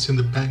millions in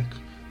the bank,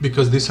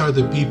 because these are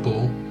the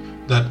people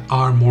that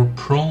are more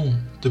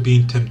prone to be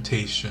in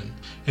temptation,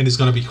 and it's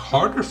going to be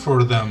harder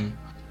for them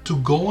to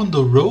go on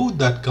the road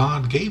that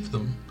God gave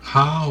them.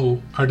 How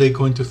are they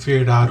going to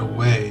figure out a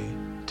way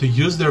to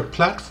use their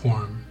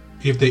platform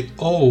if they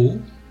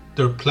owe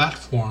their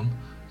platform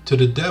to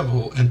the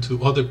devil and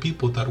to other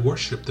people that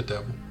worship the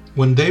devil?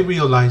 When they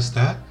realize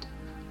that,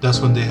 that's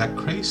when they act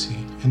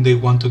crazy and they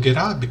want to get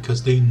out,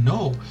 because they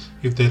know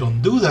if they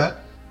don't do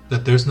that,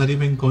 that there's not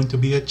even going to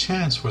be a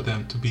chance for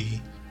them to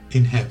be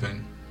in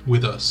heaven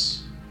with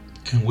us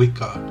and with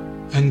God.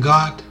 And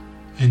God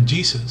and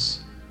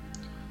Jesus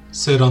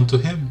said unto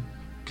him,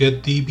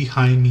 Get thee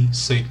behind me,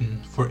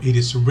 Satan, for it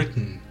is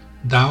written,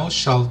 Thou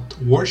shalt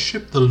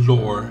worship the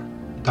Lord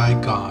thy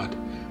God,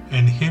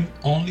 and him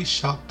only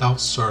shalt thou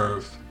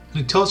serve.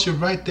 And it tells you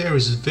right there,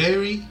 is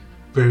very,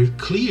 very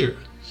clear.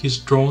 He's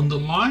drawn the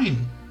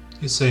line.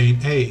 He's saying,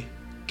 hey,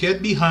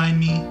 get behind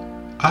me.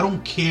 I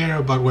don't care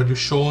about what you're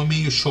showing me.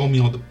 You show me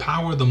all the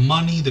power, the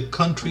money, the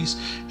countries,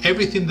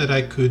 everything that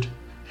I could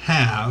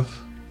have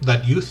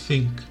that you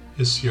think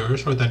is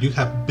yours or that you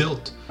have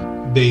built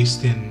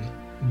based in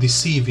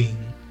deceiving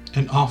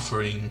and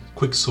offering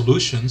quick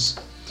solutions.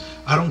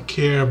 I don't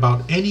care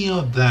about any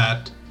of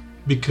that,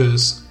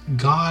 because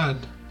God,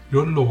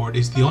 your Lord,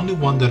 is the only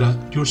one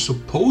that you're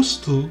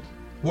supposed to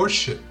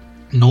worship.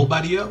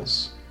 Nobody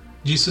else.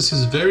 Jesus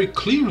is very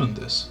clear on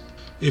this.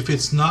 If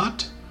it's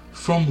not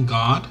from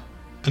God,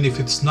 and if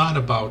it's not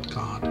about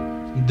God,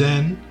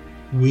 then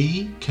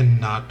we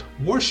cannot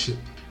worship.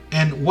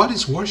 And what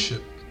is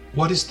worship?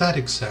 What is that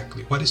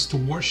exactly? What is to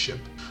worship?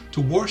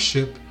 To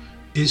worship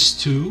is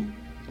to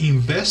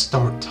invest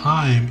our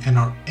time and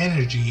our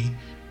energy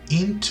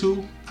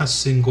into a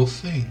single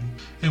thing.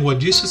 And what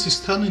Jesus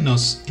is telling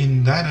us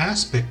in that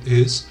aspect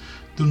is,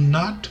 do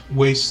not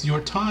waste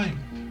your time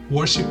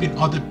worshiping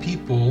other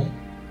people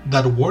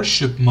that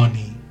worship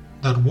money,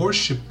 that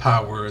worship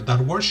power,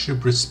 that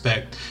worship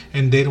respect,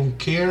 and they don't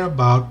care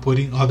about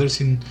putting others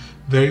in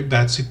very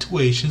bad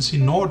situations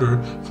in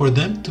order for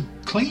them to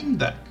claim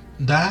that.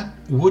 That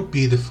would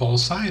be the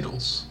false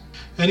idols.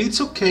 And it's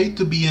okay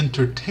to be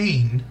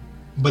entertained,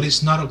 but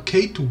it's not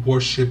okay to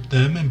worship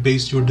them and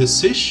base your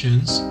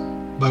decisions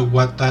by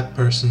what that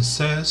person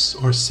says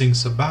or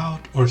sings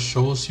about or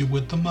shows you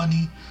with the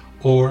money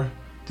or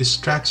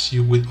distracts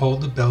you with all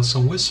the bells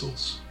and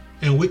whistles.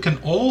 And we can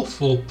all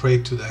fall prey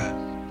to that.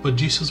 But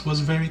Jesus was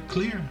very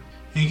clear.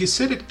 And he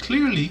said it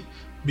clearly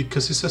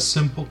because it's a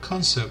simple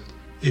concept.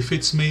 If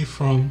it's made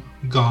from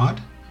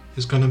God,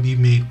 it's going to be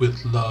made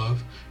with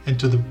love and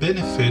to the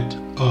benefit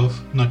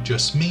of not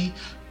just me,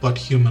 but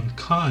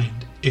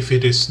humankind. If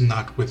it is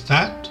not with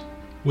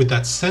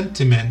that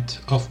sentiment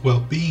of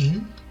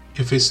well-being,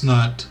 if it's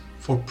not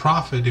for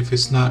profit, if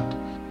it's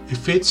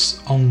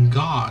on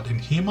God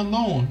and Him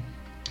alone,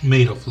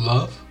 made of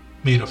love,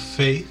 made of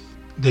faith,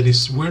 then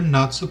we're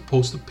not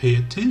supposed to pay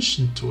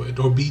attention to it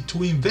or be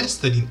too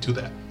invested into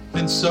that.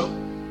 And so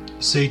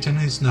Satan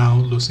is now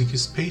losing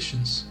his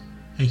patience.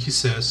 And he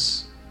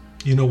says,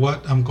 you know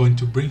what? I'm going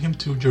to bring him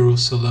to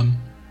Jerusalem.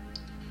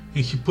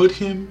 And he put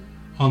him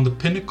on the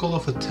pinnacle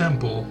of a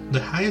temple,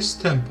 the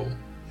highest temple.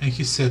 And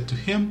he said to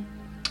him,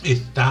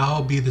 If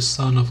thou be the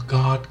Son of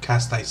God,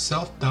 cast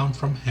thyself down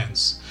from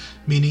hence.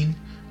 Meaning,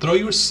 throw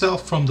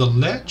yourself from the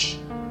ledge,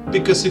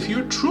 because if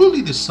you're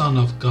truly the Son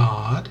of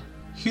God,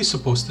 He's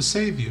supposed to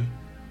save you.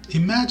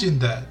 Imagine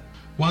that.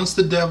 Once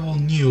the devil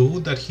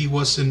knew that he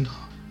was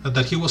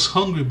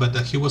hungry, but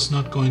that he was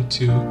not going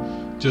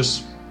to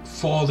just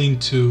fall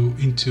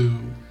into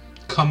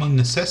common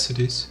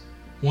necessities.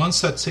 Once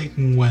that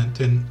Satan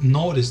went and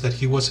noticed that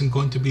he wasn't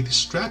going to be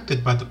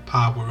distracted by the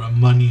power and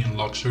money and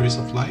luxuries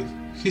of life,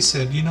 he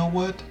said, you know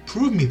what?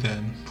 Prove me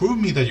then. Prove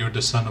me that you're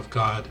the Son of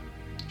God.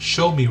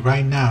 Show me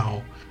right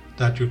now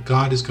that your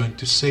God is going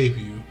to save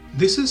you.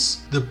 This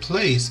is the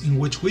place in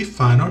which we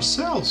find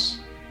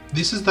ourselves.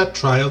 This is that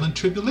trial and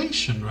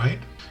tribulation, right?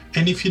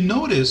 And if you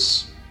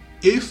notice,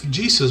 if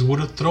Jesus would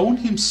have thrown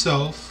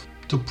himself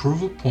to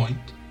prove a point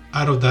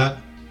out of that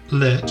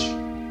ledge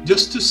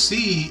just to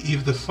see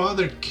if the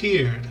Father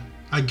cared.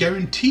 I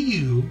guarantee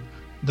you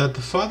that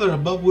the Father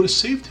above would have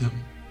saved him.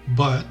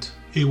 But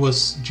it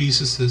was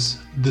Jesus'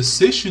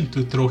 decision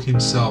to throw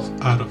himself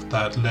out of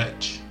that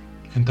ledge.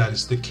 And that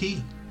is the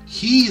key.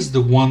 He is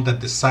the one that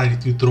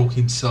decided to throw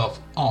himself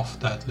off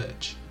that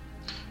ledge.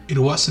 It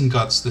wasn't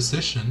God's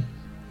decision.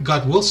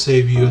 God will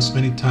save you as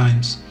many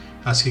times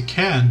as he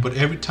can, but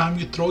every time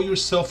you throw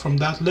yourself from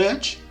that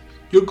ledge,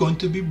 you're going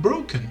to be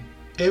broken.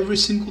 Every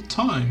single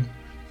time.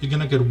 You're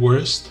going to get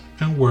worse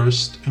and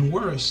worse and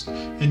worse.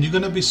 And you're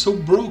going to be so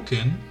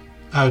broken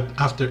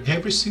after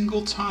every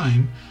single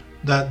time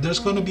that there's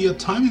going to be a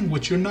time in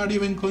which you're not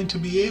even going to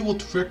be able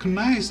to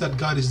recognize that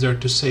God is there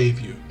to save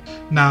you.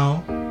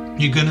 Now,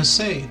 you're going to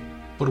say,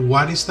 but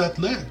what is that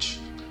ledge?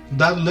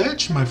 That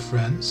ledge, my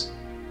friends,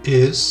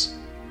 is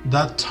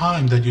that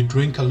time that you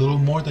drink a little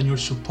more than you're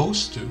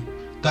supposed to.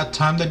 That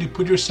time that you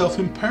put yourself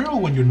in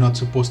peril when you're not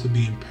supposed to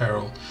be in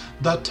peril.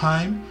 That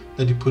time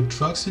that you put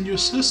drugs in your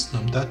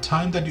system. That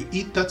time that you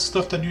eat that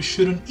stuff that you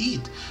shouldn't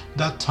eat.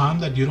 That time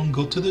that you don't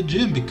go to the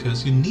gym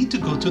because you need to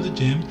go to the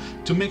gym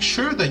to make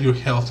sure that you're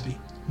healthy.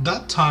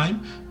 That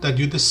time that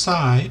you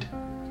decide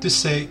to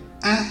say,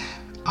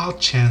 I'll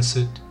chance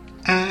it.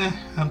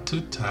 I'm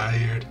too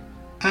tired.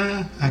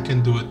 I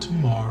can do it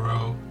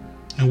tomorrow.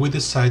 And we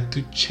decide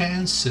to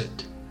chance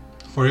it.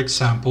 For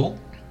example,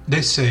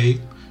 they say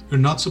you're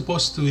not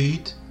supposed to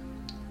eat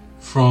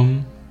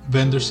from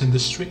vendors in the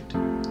street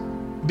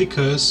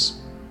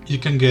because you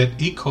can get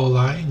E.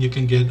 coli and you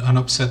can get an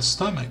upset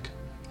stomach.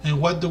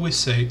 And what do we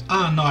say?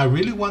 No, I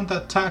really want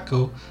that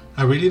taco.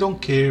 I really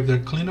don't care if they're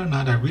clean or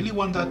not. I really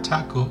want that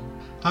taco.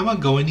 I'm gonna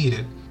go and eat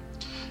it.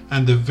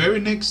 And the very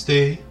next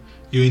day,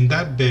 you're in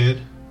that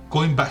bed,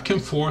 going back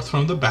and forth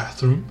from the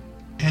bathroom,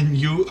 and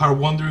you are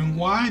wondering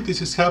why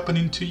this is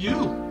happening to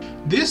you.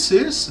 This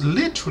is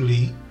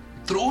literally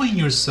throwing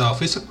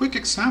yourself. It's a quick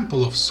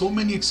example of so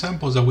many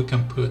examples that we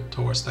can put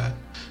towards that.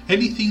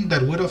 Anything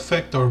that would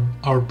affect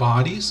our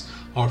bodies,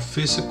 our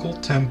physical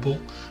temple,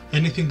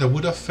 anything that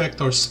would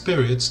affect our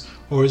spirits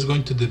or is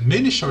going to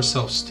diminish our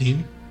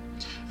self-esteem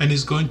and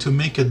is going to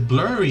make it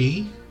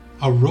blurry,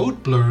 our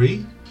road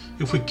blurry,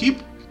 if we keep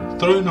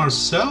throwing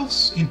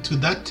ourselves into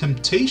that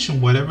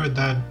temptation, whatever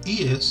that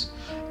is,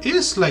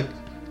 it's like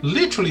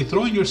literally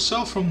throwing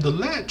yourself from the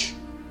ledge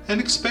and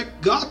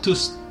expect God to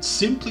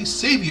simply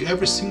save you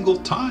every single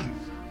time.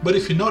 But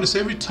if you notice,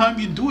 every time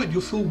you do it, you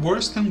feel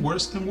worse and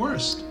worse and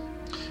worse.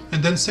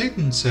 And then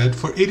Satan said,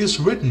 for it is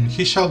written,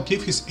 he shall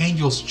give his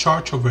angels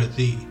charge over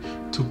thee,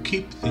 to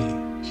keep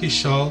thee. He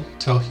shall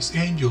tell his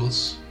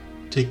angels,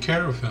 take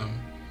care of him.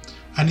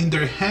 And in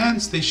their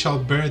hands they shall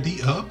bear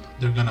thee up,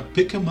 they're going to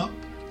pick him up,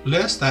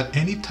 lest at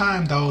any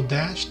time thou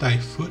dash thy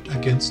foot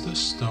against a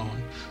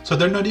stone. So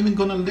they're not even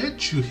going to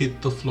let you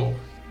hit the floor.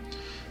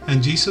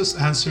 And Jesus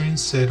answering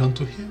said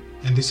unto him,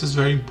 and this is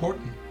very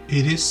important,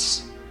 it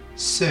is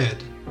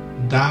said,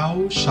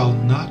 thou shalt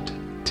not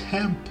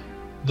tempt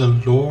the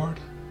Lord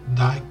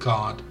thy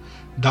God.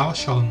 Thou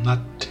shalt not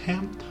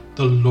tempt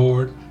the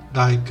Lord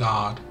thy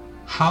God.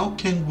 How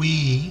can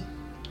we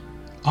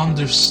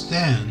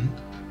understand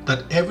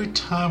that every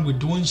time we're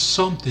doing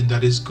something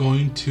that is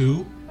going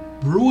to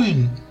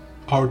ruin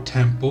our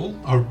temple,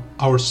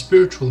 our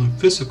spiritual and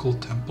physical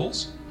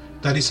temples,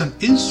 that is an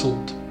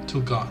insult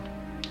to God?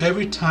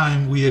 Every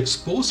time we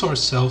expose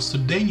ourselves to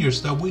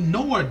dangers that we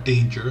know are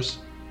dangers,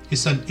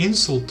 it's an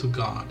insult to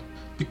God.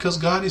 Because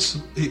God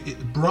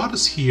brought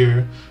us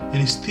here and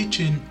He's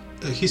teaching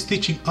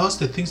us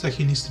the things that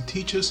He needs to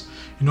teach us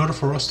in order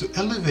for us to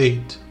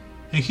elevate.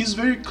 And He's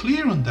very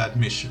clear on that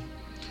mission.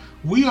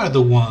 We are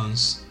the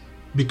ones,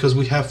 because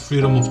we have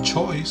freedom of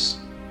choice,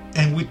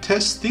 and we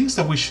test things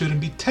that we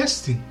shouldn't be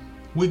testing.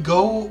 We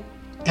go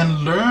and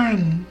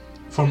learn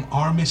from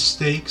our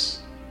mistakes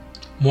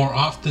more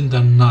often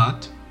than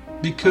not,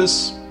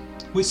 because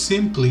we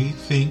simply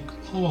think,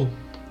 oh,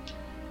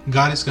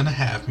 God is going to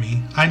have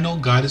me. I know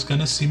God is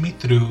going to see me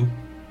through.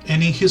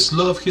 And in His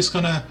love, He's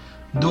going to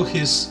do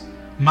His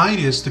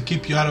mightiest to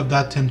keep you out of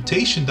that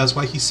temptation. That's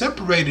why He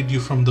separated you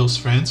from those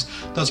friends.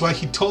 That's why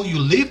He told you,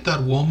 leave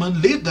that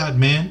woman, leave that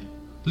man,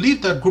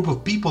 leave that group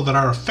of people that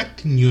are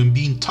affecting you and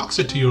being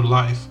toxic to your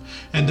life.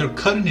 And they're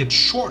cutting it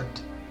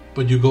short.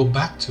 But you go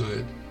back to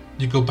it.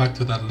 You go back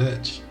to that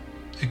ledge,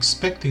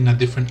 expecting a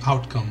different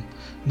outcome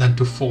than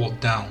to fall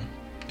down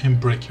and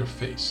break your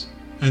face.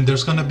 And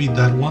there's going to be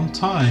that one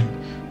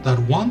time, that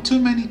one too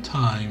many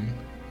time,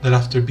 that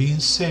after being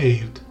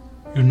saved,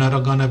 you're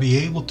not going to be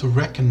able to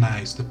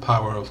recognize the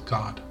power of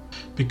God.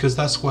 Because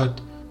that's what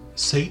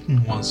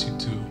Satan wants you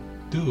to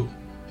do.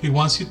 He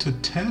wants you to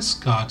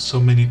test God so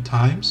many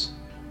times,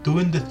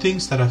 doing the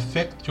things that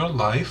affect your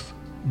life,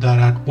 that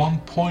at one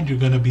point you're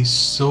going to be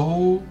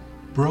so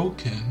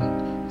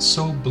broken,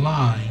 so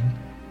blind,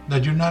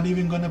 that you're not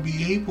even going to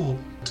be able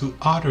to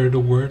utter the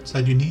words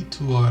that you need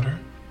to utter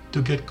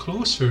to get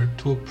closer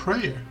to a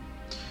prayer.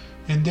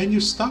 And then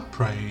you stop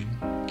praying,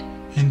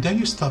 and then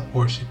you stop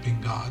worshiping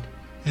God,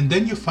 and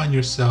then you find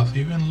yourself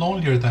even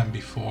lonelier than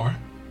before,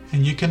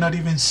 and you cannot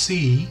even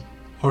see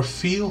or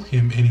feel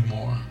Him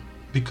anymore.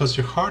 because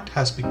your heart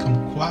has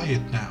become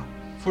quiet now.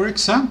 For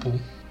example,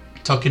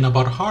 talking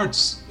about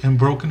hearts and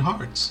broken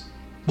hearts.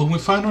 When we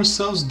find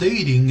ourselves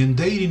dating and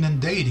dating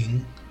and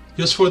dating,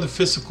 just for the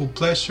physical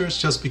pleasures,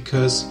 just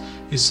because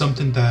it's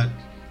something that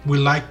we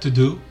like to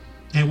do,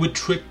 and we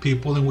trick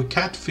people and we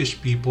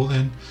catfish people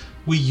and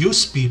we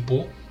use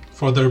people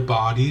for their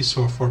bodies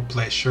or for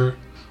pleasure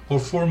or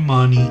for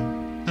money,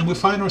 and we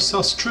find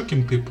ourselves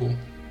tricking people.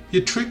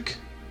 You trick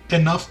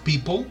enough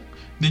people,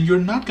 then you're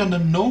not going to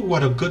know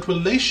what a good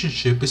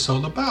relationship is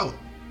all about.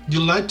 You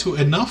lie to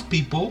enough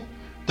people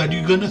that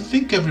you're going to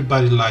think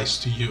everybody lies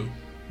to you.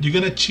 You're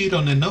going to cheat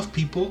on enough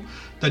people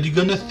that you're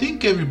going to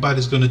think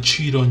everybody's going to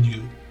cheat on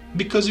you,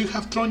 because you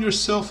have thrown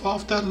yourself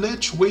off that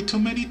ledge way too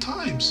many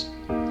times.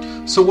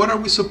 So what are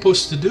we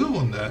supposed to do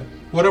on that?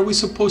 What are we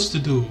supposed to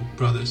do,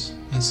 brothers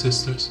and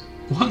sisters?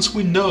 Once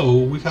we know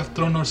we have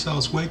thrown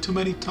ourselves way too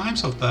many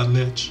times off that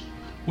ledge,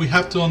 we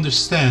have to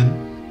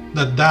understand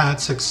that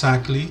that's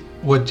exactly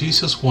what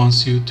Jesus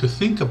wants you to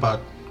think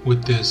about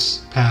with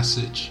this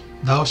passage.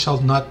 Thou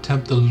shalt not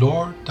tempt the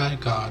Lord thy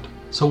God.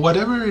 So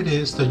whatever it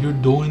is that you're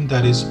doing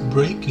that is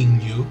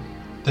breaking you,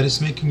 that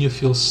is making you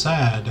feel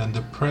sad and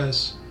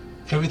depressed,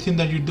 everything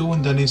that you're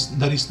doing that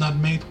is not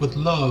made with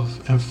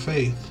love and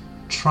faith,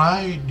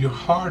 try your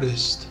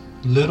hardest,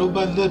 little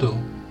by little,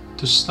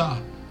 to stop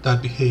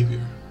that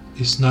behavior.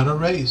 It's not a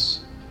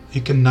race.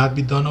 It cannot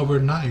be done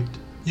overnight.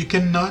 You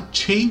cannot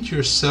change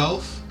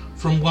yourself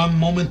from one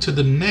moment to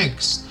the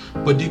next,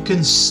 but you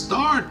can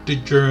start the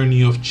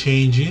journey of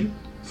changing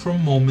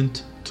from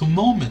moment to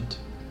moment.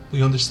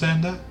 We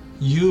understand that?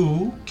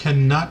 You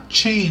cannot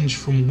change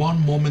from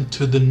one moment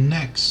to the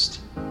next,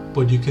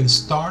 but you can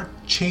start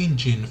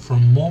changing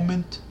from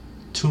moment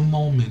to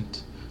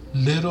moment,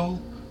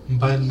 little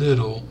by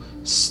little,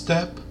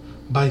 step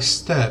by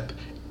step,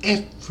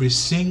 every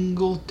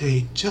single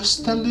day,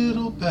 just a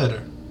little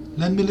better.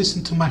 Let me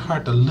listen to my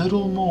heart a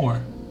little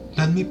more.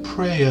 Let me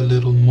pray a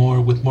little more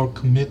with more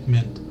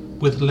commitment,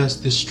 with less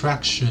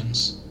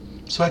distractions,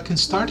 so I can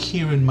start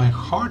hearing my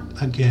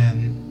heart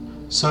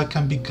again, so I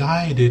can be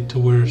guided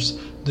towards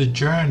the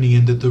journey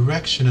and the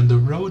direction and the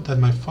road that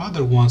my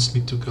Father wants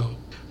me to go.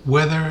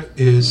 Whether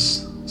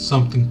is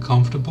something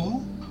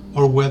comfortable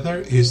or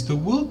whether is the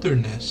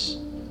wilderness,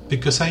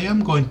 because I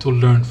am going to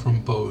learn from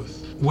both.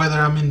 Whether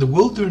I'm in the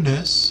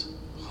wilderness,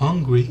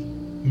 hungry,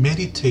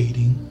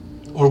 meditating,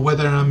 or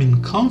whether I'm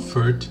in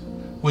comfort,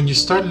 when you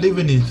start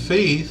living in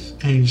faith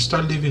and you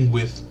start living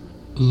with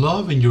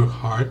love in your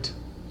heart,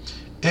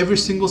 every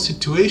single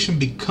situation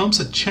becomes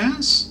a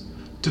chance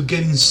to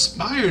get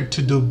inspired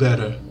to do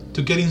better,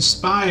 to get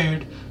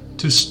inspired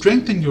to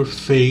strengthen your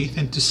faith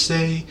and to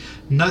say,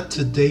 not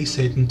today,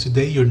 Satan,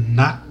 today you're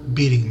not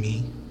beating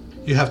me.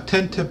 You have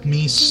tempted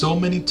me so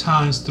many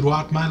times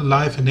throughout my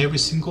life, and every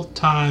single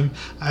time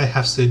I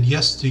have said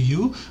yes to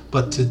you,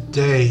 but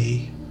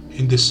today,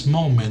 in this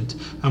moment,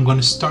 I'm going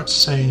to start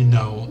saying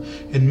no.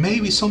 And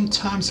maybe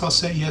sometimes I'll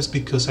say yes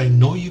because I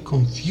know you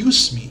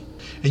confuse me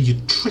and you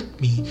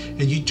trick me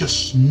and you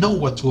just know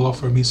what to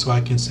offer me so I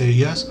can say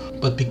yes.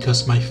 But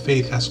because my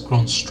faith has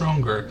grown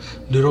stronger,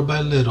 little by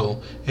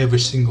little, every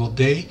single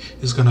day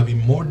is going to be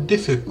more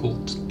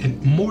difficult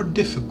and more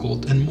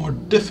difficult and more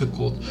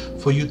difficult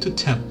for you to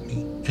tempt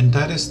me. And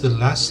that is the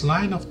last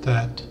line of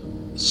that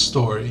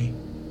story.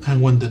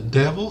 And when the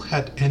devil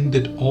had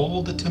ended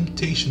all the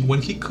temptation,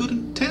 when he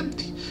couldn't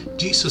tempt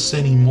Jesus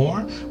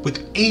anymore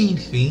with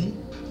anything,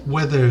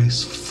 whether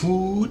it's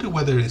food,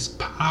 whether it's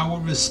power,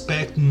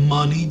 respect,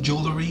 money,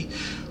 jewelry,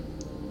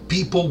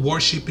 people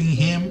worshiping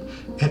him,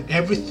 and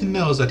everything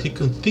else that he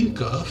could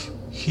think of,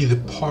 he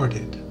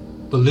departed.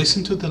 But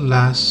listen to the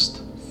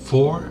last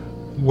 4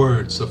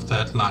 words of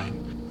that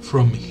line.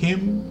 From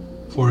him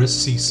for a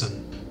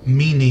season,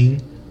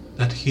 meaning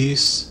that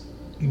he's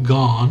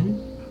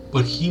gone,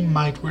 but he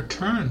might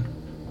return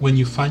when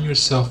you find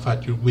yourself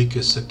at your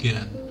weakest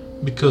again.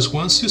 Because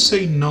once you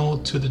say no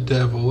to the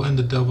devil and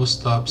the devil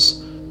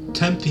stops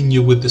tempting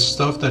you with the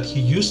stuff that he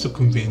used to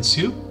convince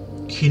you,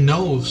 he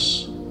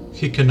knows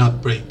he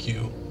cannot break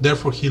you.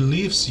 Therefore he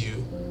leaves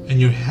you and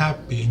you're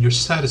happy and you're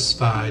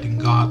satisfied in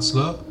God's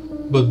love.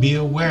 But be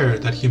aware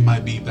that he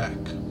might be back.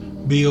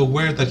 Be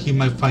aware that he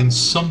might find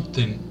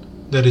something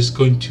that is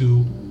going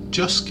to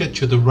just get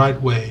you the right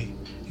way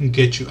and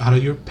get you out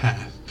of your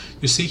path.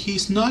 You see, he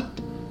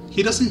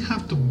doesn't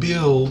have to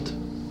build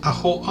a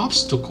whole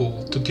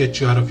obstacle to get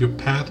you out of your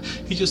path.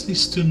 He just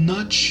needs to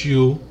nudge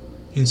you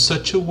in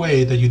such a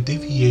way that you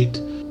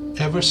deviate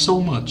ever so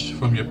much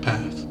from your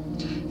path.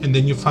 And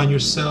then you find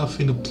yourself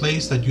in a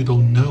place that you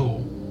don't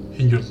know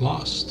and you're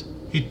lost.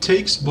 It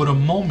takes but a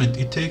moment.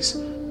 It takes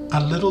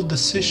a little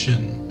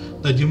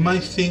decision that you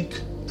might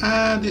think,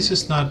 this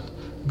is not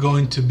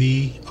going to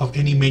be of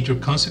any major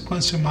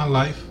consequence in my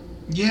life.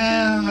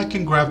 Yeah, I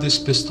can grab this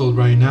pistol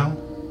right now.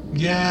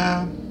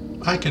 Yeah,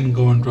 I can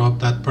go and rob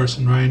that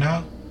person right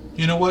now.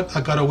 You know what? I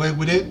got away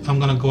with it. I'm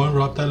going to go and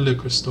rob that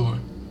liquor store.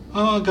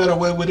 Oh, I got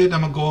away with it.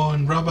 I'm going to go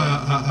and rob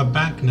a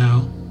bank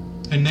now.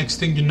 And next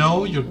thing you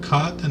know, you're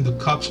caught and the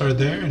cops are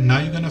there. And now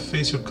you're going to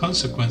face your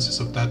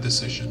consequences of that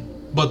decision.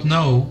 But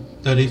no,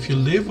 that if you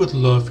live with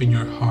love in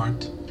your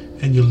heart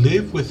and you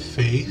live with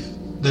faith,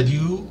 that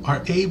you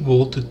are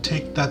able to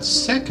take that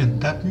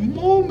second, that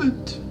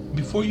moment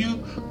before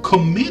you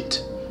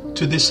commit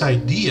to this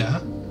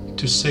idea,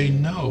 to say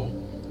no,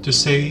 to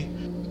say,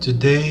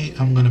 today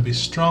I'm going to be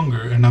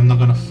stronger and I'm not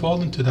going to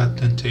fall into that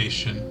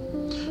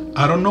temptation.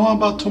 I don't know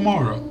about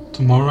tomorrow.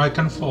 Tomorrow I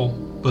can fall.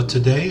 But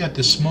today, at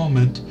this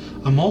moment,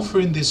 I'm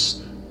offering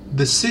this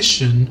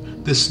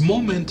decision, this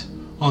moment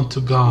unto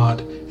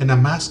God, and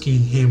I'm asking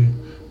Him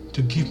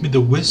to give me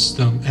the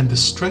wisdom and the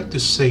strength to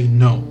say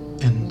no.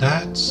 And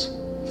that's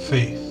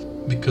faith,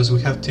 because we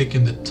have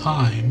taken the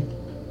time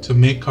to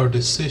make our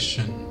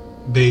decision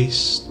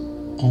based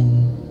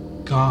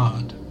on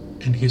God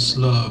and His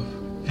love,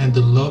 and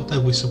the love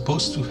that we're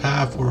supposed to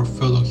have for our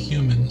fellow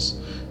humans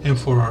and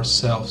for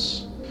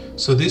ourselves.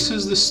 So this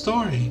is the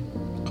story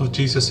of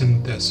Jesus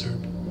in the desert.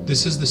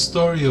 This is the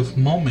story of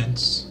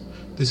moments.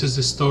 This is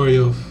the story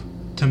of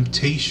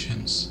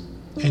temptations.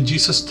 And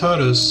Jesus taught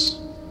us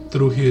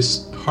through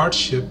His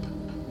hardship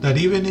that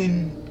even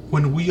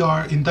when we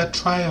are in that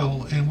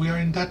trial and we are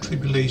in that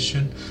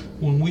tribulation,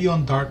 when we are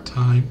on dark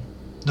time,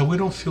 that we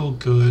don't feel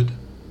good,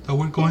 that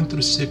we're going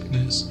through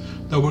sickness,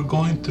 that we're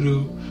going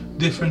through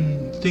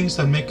different things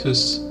that make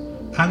us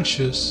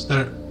anxious,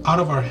 that are out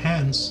of our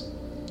hands,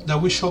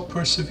 that we shall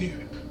persevere.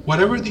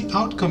 Whatever the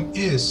outcome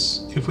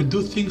is, if we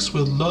do things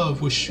with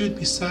love, we should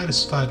be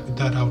satisfied with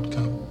that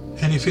outcome.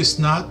 And if it's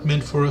not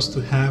meant for us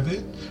to have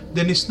it,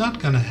 then it's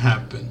not going to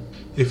happen.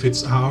 If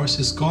it's ours,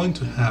 it's going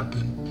to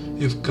happen.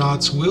 If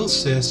God's will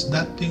says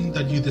that thing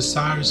that you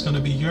desire is going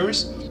to be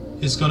yours,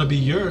 it's going to be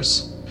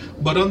yours.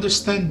 But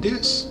understand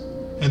this,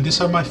 and these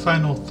are my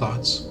final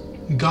thoughts.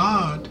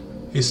 God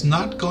is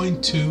not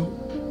going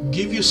to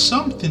give you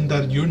something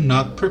that you're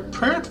not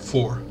prepared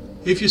for.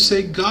 If you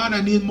say, God,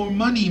 I need more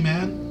money,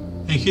 man,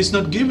 and He's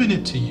not giving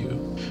it to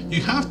you,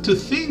 you have to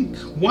think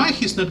why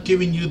He's not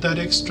giving you that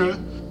extra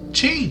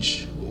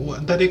change,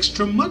 that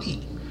extra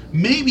money.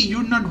 Maybe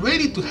you're not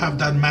ready to have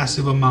that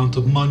massive amount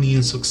of money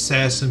and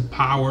success and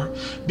power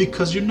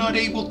because you're not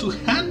able to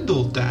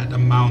handle that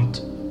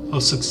amount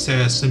of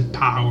success and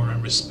power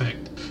and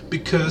respect.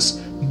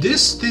 Because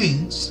these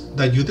things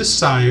that you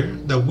desire,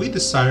 that we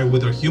desire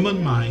with our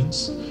human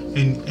minds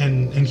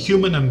and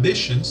human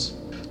ambitions,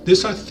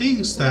 these are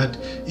things that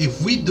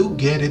if we do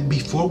get it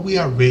before we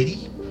are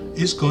ready,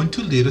 is going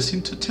to lead us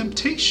into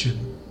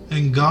temptation.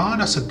 And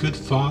God, as a good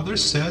Father,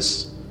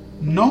 says,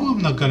 no,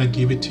 I'm not going to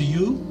give it to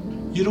you.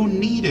 You don't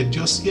need it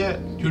just yet.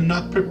 You're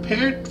not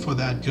prepared for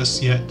that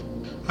just yet.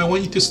 I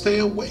want you to stay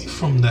away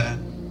from that.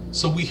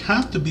 So we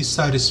have to be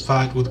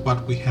satisfied with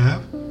what we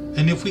have.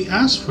 And if we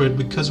ask for it,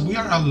 because we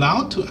are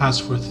allowed to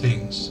ask for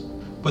things,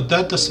 but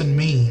that doesn't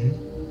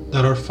mean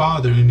that our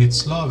Father in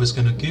its love is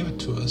going to give it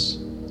to us.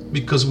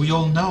 Because we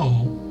all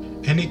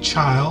know any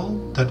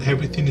child that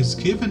everything is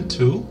given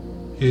to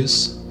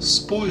is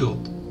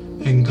spoiled.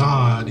 And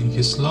God in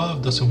His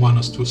love doesn't want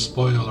us to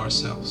spoil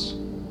ourselves.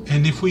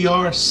 And if we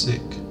are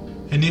sick,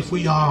 and if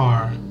we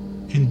are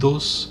in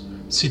those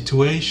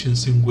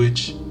situations in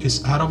which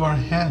it's out of our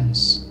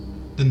hands,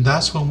 then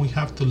that's when we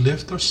have to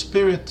lift our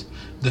spirit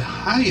the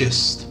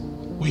highest.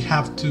 We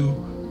have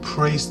to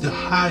praise the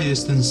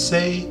highest and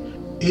say,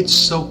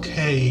 it's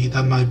okay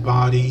that my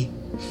body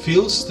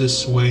feels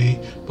this way,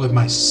 but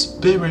my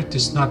spirit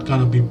is not going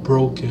to be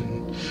broken.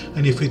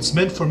 And if it's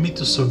meant for me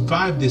to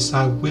survive this,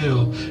 I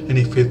will. And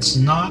if it's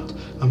not,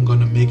 I'm going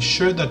to make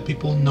sure that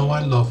people know I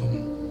love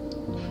them.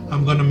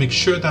 I'm going to make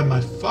sure that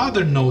my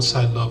Father knows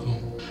I love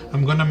him.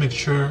 I'm going to make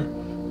sure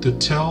to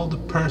tell the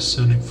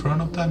person in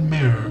front of that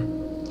mirror,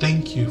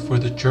 thank you for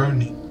the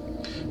journey,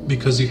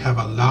 because you have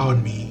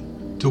allowed me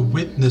to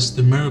witness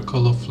the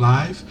miracle of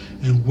life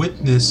and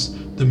witness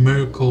the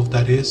miracle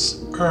that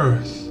is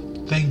earth.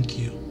 Thank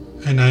you.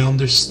 And I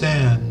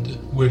understand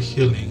we're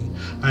healing.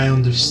 I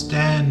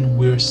understand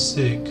we're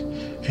sick.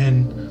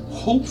 And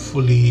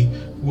hopefully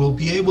we'll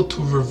be able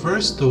to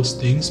reverse those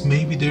things.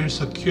 Maybe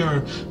there's a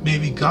cure.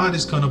 Maybe God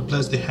is going to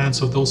bless the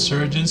hands of those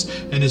surgeons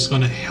and is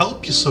going to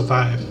help you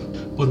survive.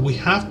 But we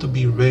have to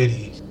be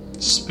ready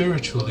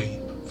spiritually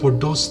for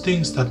those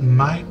things that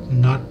might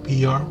not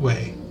be our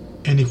way.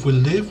 And if we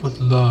live with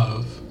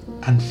love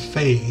and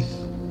faith,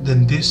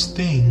 then these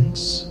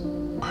things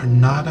are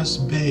not as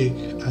big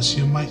as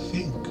you might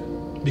think,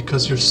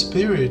 because your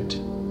spirit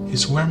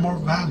is way more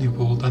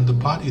valuable than the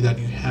body that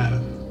you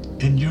have,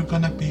 and you're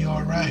gonna be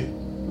all right.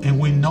 And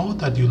we know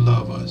that you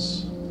love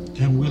us,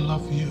 and we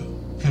love you,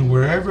 and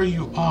wherever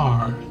you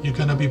are, you're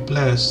gonna be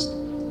blessed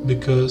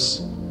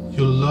because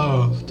you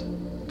loved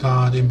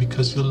God and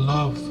because you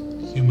love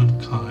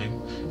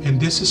humankind. And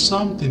this is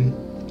something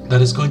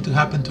that is going to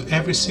happen to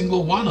every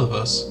single one of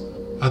us.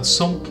 At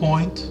some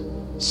point,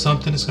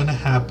 something is going to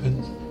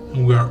happen,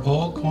 and we are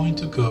all going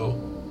to go.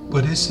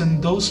 But it's in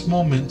those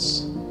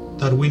moments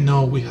that we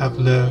know we have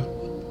lived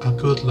a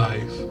good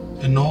life.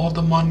 And all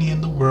the money in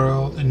the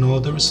world, and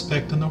all the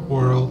respect in the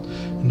world,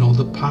 and all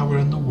the power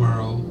in the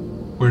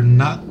world were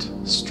not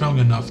strong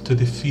enough to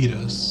defeat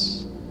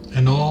us.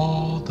 And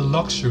all the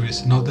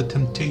luxuries and all the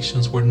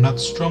temptations were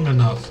not strong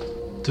enough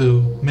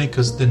to make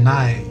us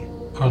deny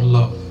our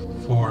love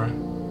for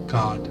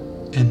God.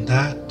 And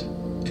that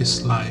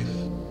is life.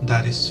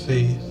 That is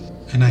faith.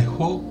 And I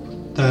hope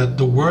that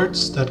the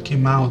words that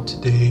came out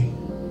today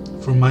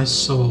from my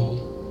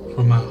soul,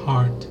 from my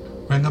heart,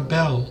 rang a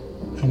bell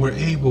and were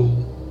able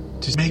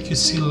to make you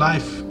see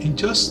life in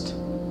just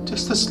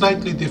a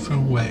slightly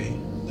different way.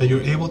 That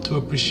you're able to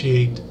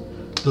appreciate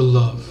the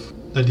love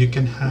that you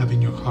can have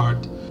in your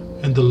heart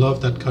and the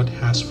love that God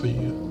has for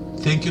you.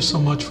 Thank you so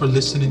much for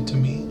listening to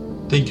me.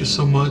 Thank you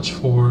so much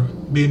for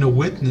being a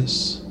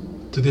witness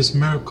to this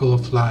miracle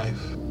of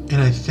life.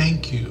 And I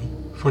thank you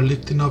for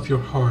lifting up your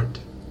heart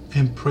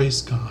and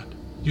praise God.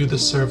 You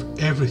deserve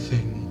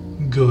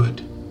everything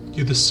good.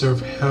 You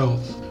deserve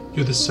health.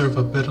 You deserve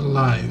a better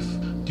life.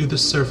 You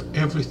deserve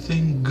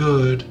everything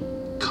good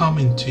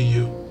coming to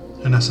you.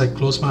 And as I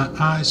close my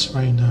eyes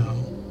right now,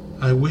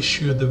 I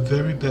wish you the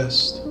very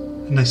best.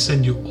 And I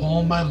send you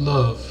all my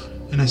love.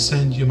 And I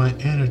send you my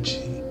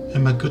energy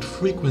and my good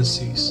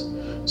frequencies.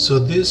 So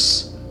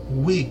this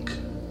week,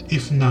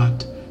 if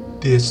not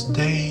this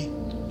day,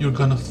 you're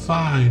going to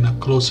find a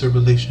closer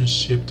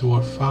relationship to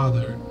our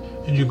Father.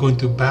 And you're going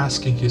to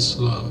bask in His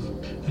love.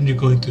 And you're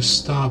going to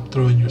stop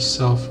throwing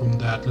yourself from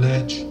that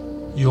ledge.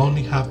 You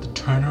only have to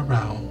turn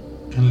around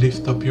and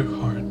lift up your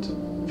heart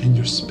and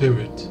your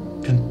spirit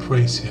and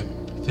praise Him.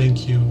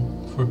 Thank you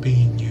for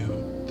being you.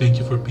 Thank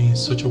you for being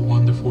such a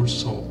wonderful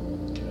soul.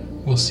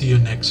 We'll see you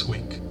next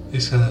week.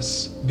 This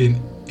has been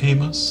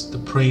Amos, the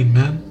Praying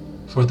Man,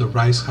 for the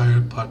Rise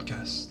Higher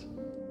podcast.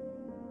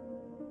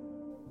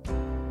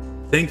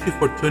 Thank you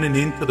for tuning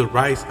in to the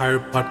Rise Higher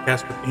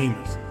podcast with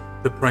Amos,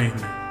 the Praying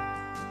Man.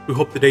 We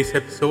hope today's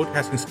episode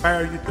has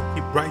inspired you to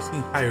keep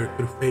rising higher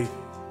through faith.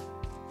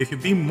 If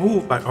you've been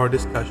moved by our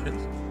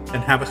discussions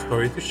and have a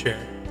story to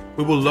share,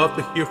 we would love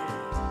to hear from you.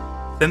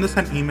 Send us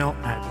an email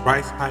at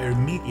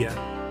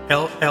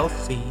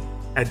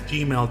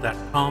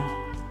risehighermediallc@gmail.com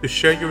to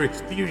share your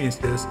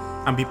experiences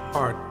and be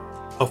part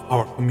of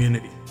our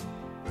community.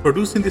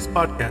 Producing this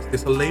podcast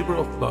is a labor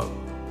of love,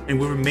 and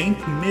we remain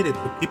committed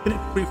to keeping it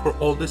free for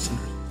all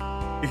listeners.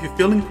 If you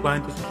feel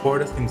inclined to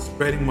support us in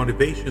spreading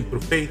motivation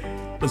through faith,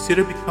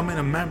 consider becoming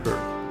a member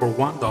for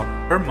 $1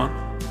 per month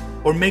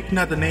or making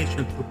a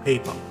donation through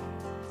PayPal.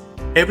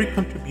 Every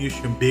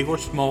contribution, big or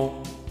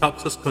small,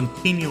 helps us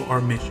continue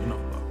our mission of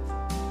love.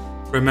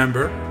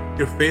 Remember,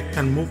 your faith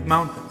can move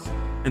mountains,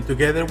 and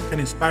together we can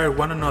inspire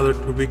one another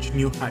to reach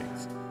new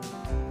heights.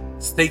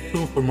 Stay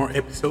tuned for more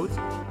episodes,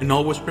 and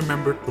always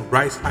remember to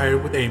rise higher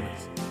with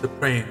Amos, the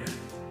Praying Man.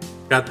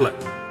 God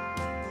bless.